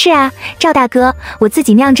是啊，赵大哥，我自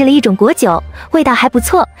己酿制了一种果酒，味道还不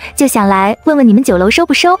错，就想来问问你们酒楼收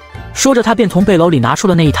不收。说着，他便从背篓里拿出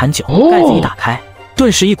了那一坛酒，盖子一打开，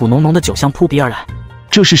顿时一股浓浓的酒香扑鼻而来。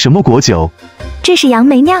这是什么果酒？这是杨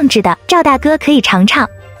梅酿制的，赵大哥可以尝尝。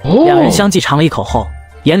两人相继尝了一口后，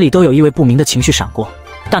眼里都有一位不明的情绪闪过，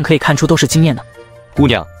但可以看出都是惊艳的。姑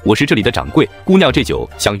娘，我是这里的掌柜，姑娘这酒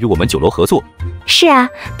想与我们酒楼合作。是啊，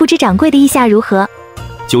不知掌柜的意下如何？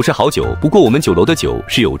酒是好酒，不过我们酒楼的酒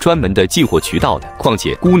是有专门的进货渠道的，况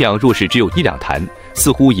且姑娘若是只有1两坛，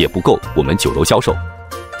似乎也不够我们酒楼销售。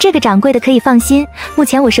这个掌柜的可以放心，目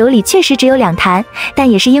前我手里确实只有2坛，但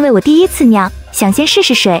也是因为我第一次酿，想先试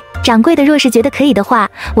试水。掌柜的若是觉得可以的话，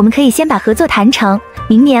我们可以先把合作谈成，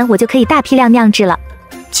明年我就可以大批量酿制了。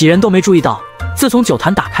几人都没注意到，自从酒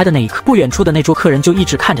坛打开的那一刻，不远处的那桌客人就一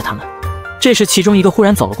直看着他们。这时其中一个忽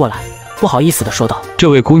然走了过来，不好意思地说道：“这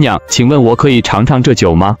位姑娘，请问我可以尝尝这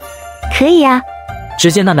酒吗？”“可以啊。”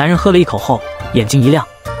只见那男人喝了一口后，眼睛一亮，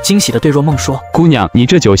惊喜地对若梦说：“姑娘，你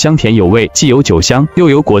这酒香甜有味，既有酒香，又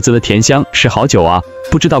有果子的甜香，是好酒啊！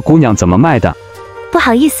不知道姑娘怎么卖的？”“不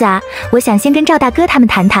好意思啊，我想先跟赵大哥他们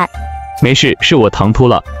谈谈。”“没事，是我唐突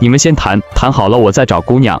了，你们先谈，谈好了我再找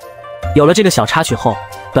姑娘。”有了这个小插曲后，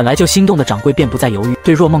本来就心动的掌柜便不再犹豫，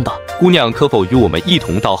对若梦道：“姑娘可否与我们一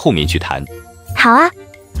同到后面去谈？”“好啊。”“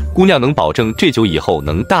姑娘能保证这酒以后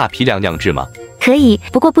能大批量酿制吗？”“可以，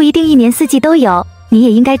不过不一定1年4季都有。你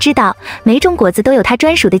也应该知道，每种果子都有它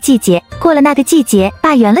专属的季节，过了那个季节，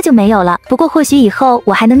罢园了就没有了。不过或许以后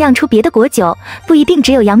我还能酿出别的果酒，不一定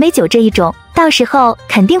只有杨梅酒这一种，到时候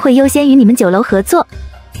肯定会优先与你们酒楼合作。”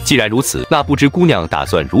既然如此，那不知姑娘打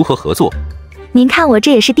算如何合作？您看我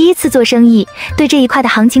这也是第一次做生意，对这一块的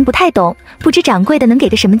行情不太懂，不知掌柜的能给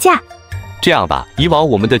个什么价？这样吧，以往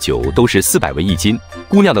我们的酒都是400文1斤，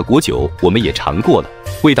姑娘的果酒我们也尝过了，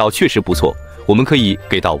味道确实不错，我们可以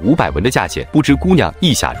给到500文的价钱，不知姑娘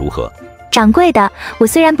意下如何？掌柜的，我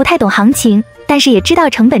虽然不太懂行情，但是也知道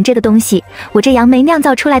成本这个东西，我这杨梅酿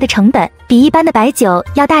造出来的成本比一般的白酒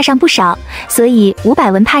要大上不少，所以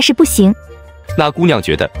500文怕是不行。那姑娘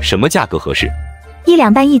觉得什么价格合适？1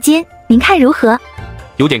两半1斤，您看如何？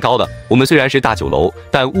有点高了，我们虽然是大酒楼，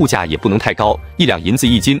但物价也不能太高，1两银子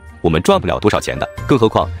1斤，我们赚不了多少钱的。更何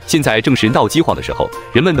况现在正是闹饥荒的时候，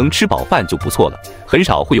人们能吃饱饭就不错了，很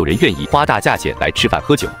少会有人愿意花大价钱来吃饭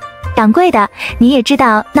喝酒。掌柜的，您也知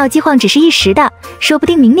道闹饥荒只是一时的，说不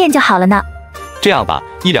定明年就好了呢。这样吧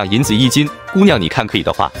，1两银子1斤，姑娘你看可以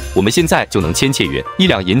的话，我们现在就能签契约。1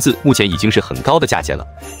两银子目前已经是很高的价钱了，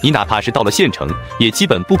你哪怕是到了县城，也基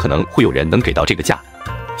本不可能会有人能给到这个价。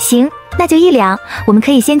行，那就1两，我们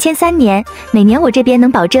可以先签3年，每年我这边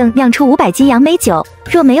能保证酿出500斤杨梅酒，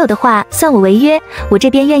若没有的话，算我违约，我这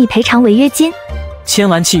边愿意赔偿违约金。签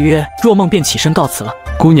完契约，若梦便起身告辞了。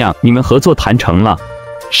姑娘，你们合作谈成了？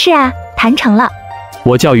是啊，谈成了。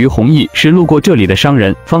我叫于弘毅，是路过这里的商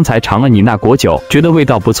人，方才尝了你那果酒，觉得味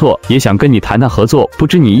道不错，也想跟你谈谈合作，不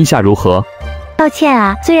知你意下如何？抱歉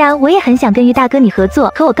啊，虽然我也很想跟于大哥你合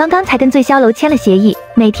作，可我刚刚才跟醉箫楼签了协议，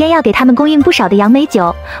每天要给他们供应不少的杨梅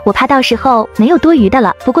酒，我怕到时候没有多余的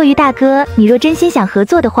了。不过于大哥，你若真心想合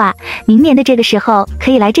作的话，明年的这个时候可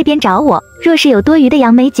以来这边找我，若是有多余的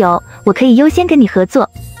杨梅酒，我可以优先跟你合作。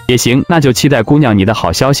也行，那就期待姑娘你的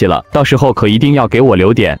好消息了，到时候可一定要给我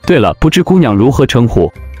留点。对了，不知姑娘如何称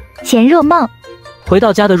呼？钱若梦。回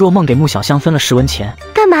到家的若梦给穆小香分了10文钱。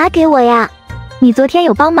干嘛给我呀？你昨天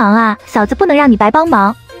有帮忙啊，嫂子不能让你白帮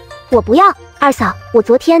忙。我不要，二嫂，我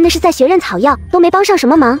昨天那是在学认草药，都没帮上什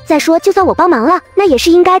么忙。再说，就算我帮忙了，那也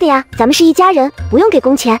是应该的呀，咱们是一家人，不用给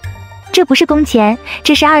工钱。这不是工钱，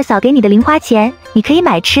这是二嫂给你的零花钱，你可以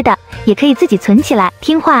买吃的，也可以自己存起来。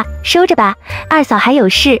听话，收着吧。二嫂还有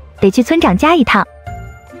事，得去村长家一趟。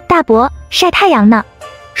大伯，晒太阳呢。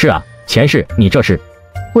是啊，前世，你这是？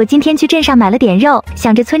我今天去镇上买了点肉，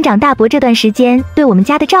想着村长大伯这段时间对我们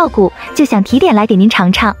家的照顾，就想提点来给您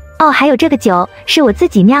尝尝。哦，还有这个酒是我自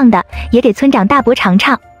己酿的，也给村长大伯尝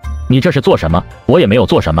尝。你这是做什么？我也没有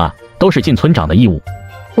做什么，都是尽村长的义务。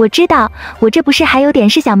我知道，我这不是还有点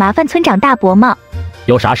事想麻烦村长大伯吗？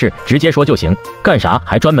有啥事直接说就行，干啥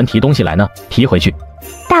还专门提东西来呢？提回去。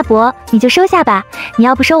大伯，你就收下吧，你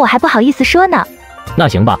要不收我还不好意思说呢。那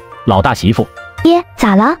行吧，老大媳妇。爹，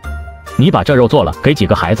咋了？你把这肉做了，给几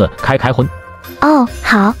个孩子开荤。哦，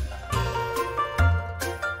好。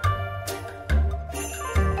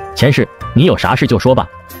前世，你有啥事就说吧。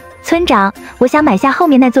村长，我想买下后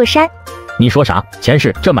面那座山。你说啥？前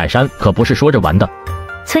世，这买山可不是说着玩的。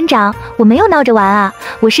村长，我没有闹着玩啊，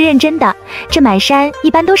我是认真的。这买山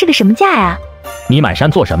一般都是个什么价呀？你买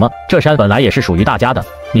山做什么？这山本来也是属于大家的，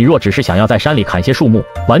你若只是想要在山里砍些树木，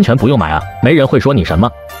完全不用买啊，没人会说你什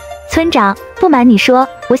么。村长，不瞒你说，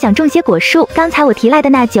我想种些果树。刚才我提来的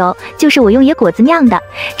那酒，就是我用野果子酿的。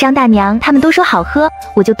张大娘他们都说好喝，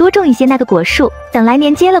我就多种一些那个果树。等来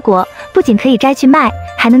年结了果，不仅可以摘去卖，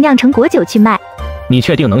还能酿成果酒去卖。你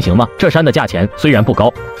确定能行吗？这山的价钱虽然不高，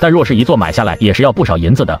但若是一座买下来，也是要不少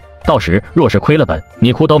银子的。到时若是亏了本，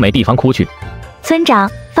你哭都没地方哭去。村长，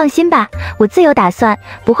放心吧，我自有打算，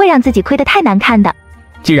不会让自己亏得太难看的。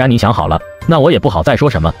既然你想好了，那我也不好再说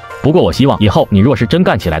什么。不过我希望以后你若是真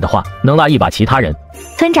干起来的话，能拉一把其他人。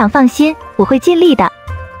村长放心，我会尽力的。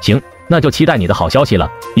行，那就期待你的好消息了。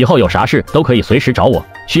以后有啥事都可以随时找我，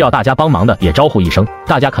需要大家帮忙的也招呼一声，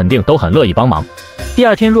大家肯定都很乐意帮忙。第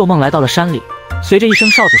二天，若梦来到了山里，随着一声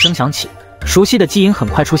哨子声响起，熟悉的基因很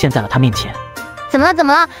快出现在了他面前。怎么了？怎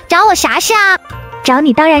么了？找我啥事啊？找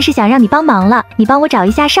你当然是想让你帮忙了，你帮我找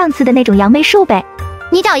一下上次的那种杨梅树呗。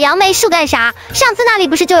你找杨梅树干啥？上次那里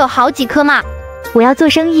不是就有好几棵吗？我要做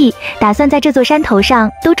生意，打算在这座山头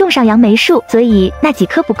上都种上杨梅树，所以那几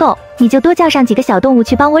棵不够，你就多叫上几个小动物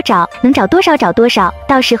去帮我找，能找多少找多少。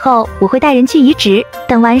到时候我会带人去移植，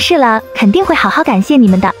等完事了肯定会好好感谢你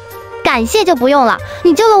们的。感谢就不用了，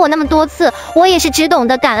你救了我那么多次，我也是只懂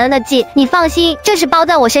得感恩的记。你放心，这事包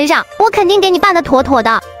在我身上，我肯定给你办得妥妥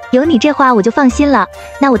的。有你这话我就放心了，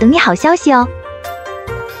那我等你好消息哦。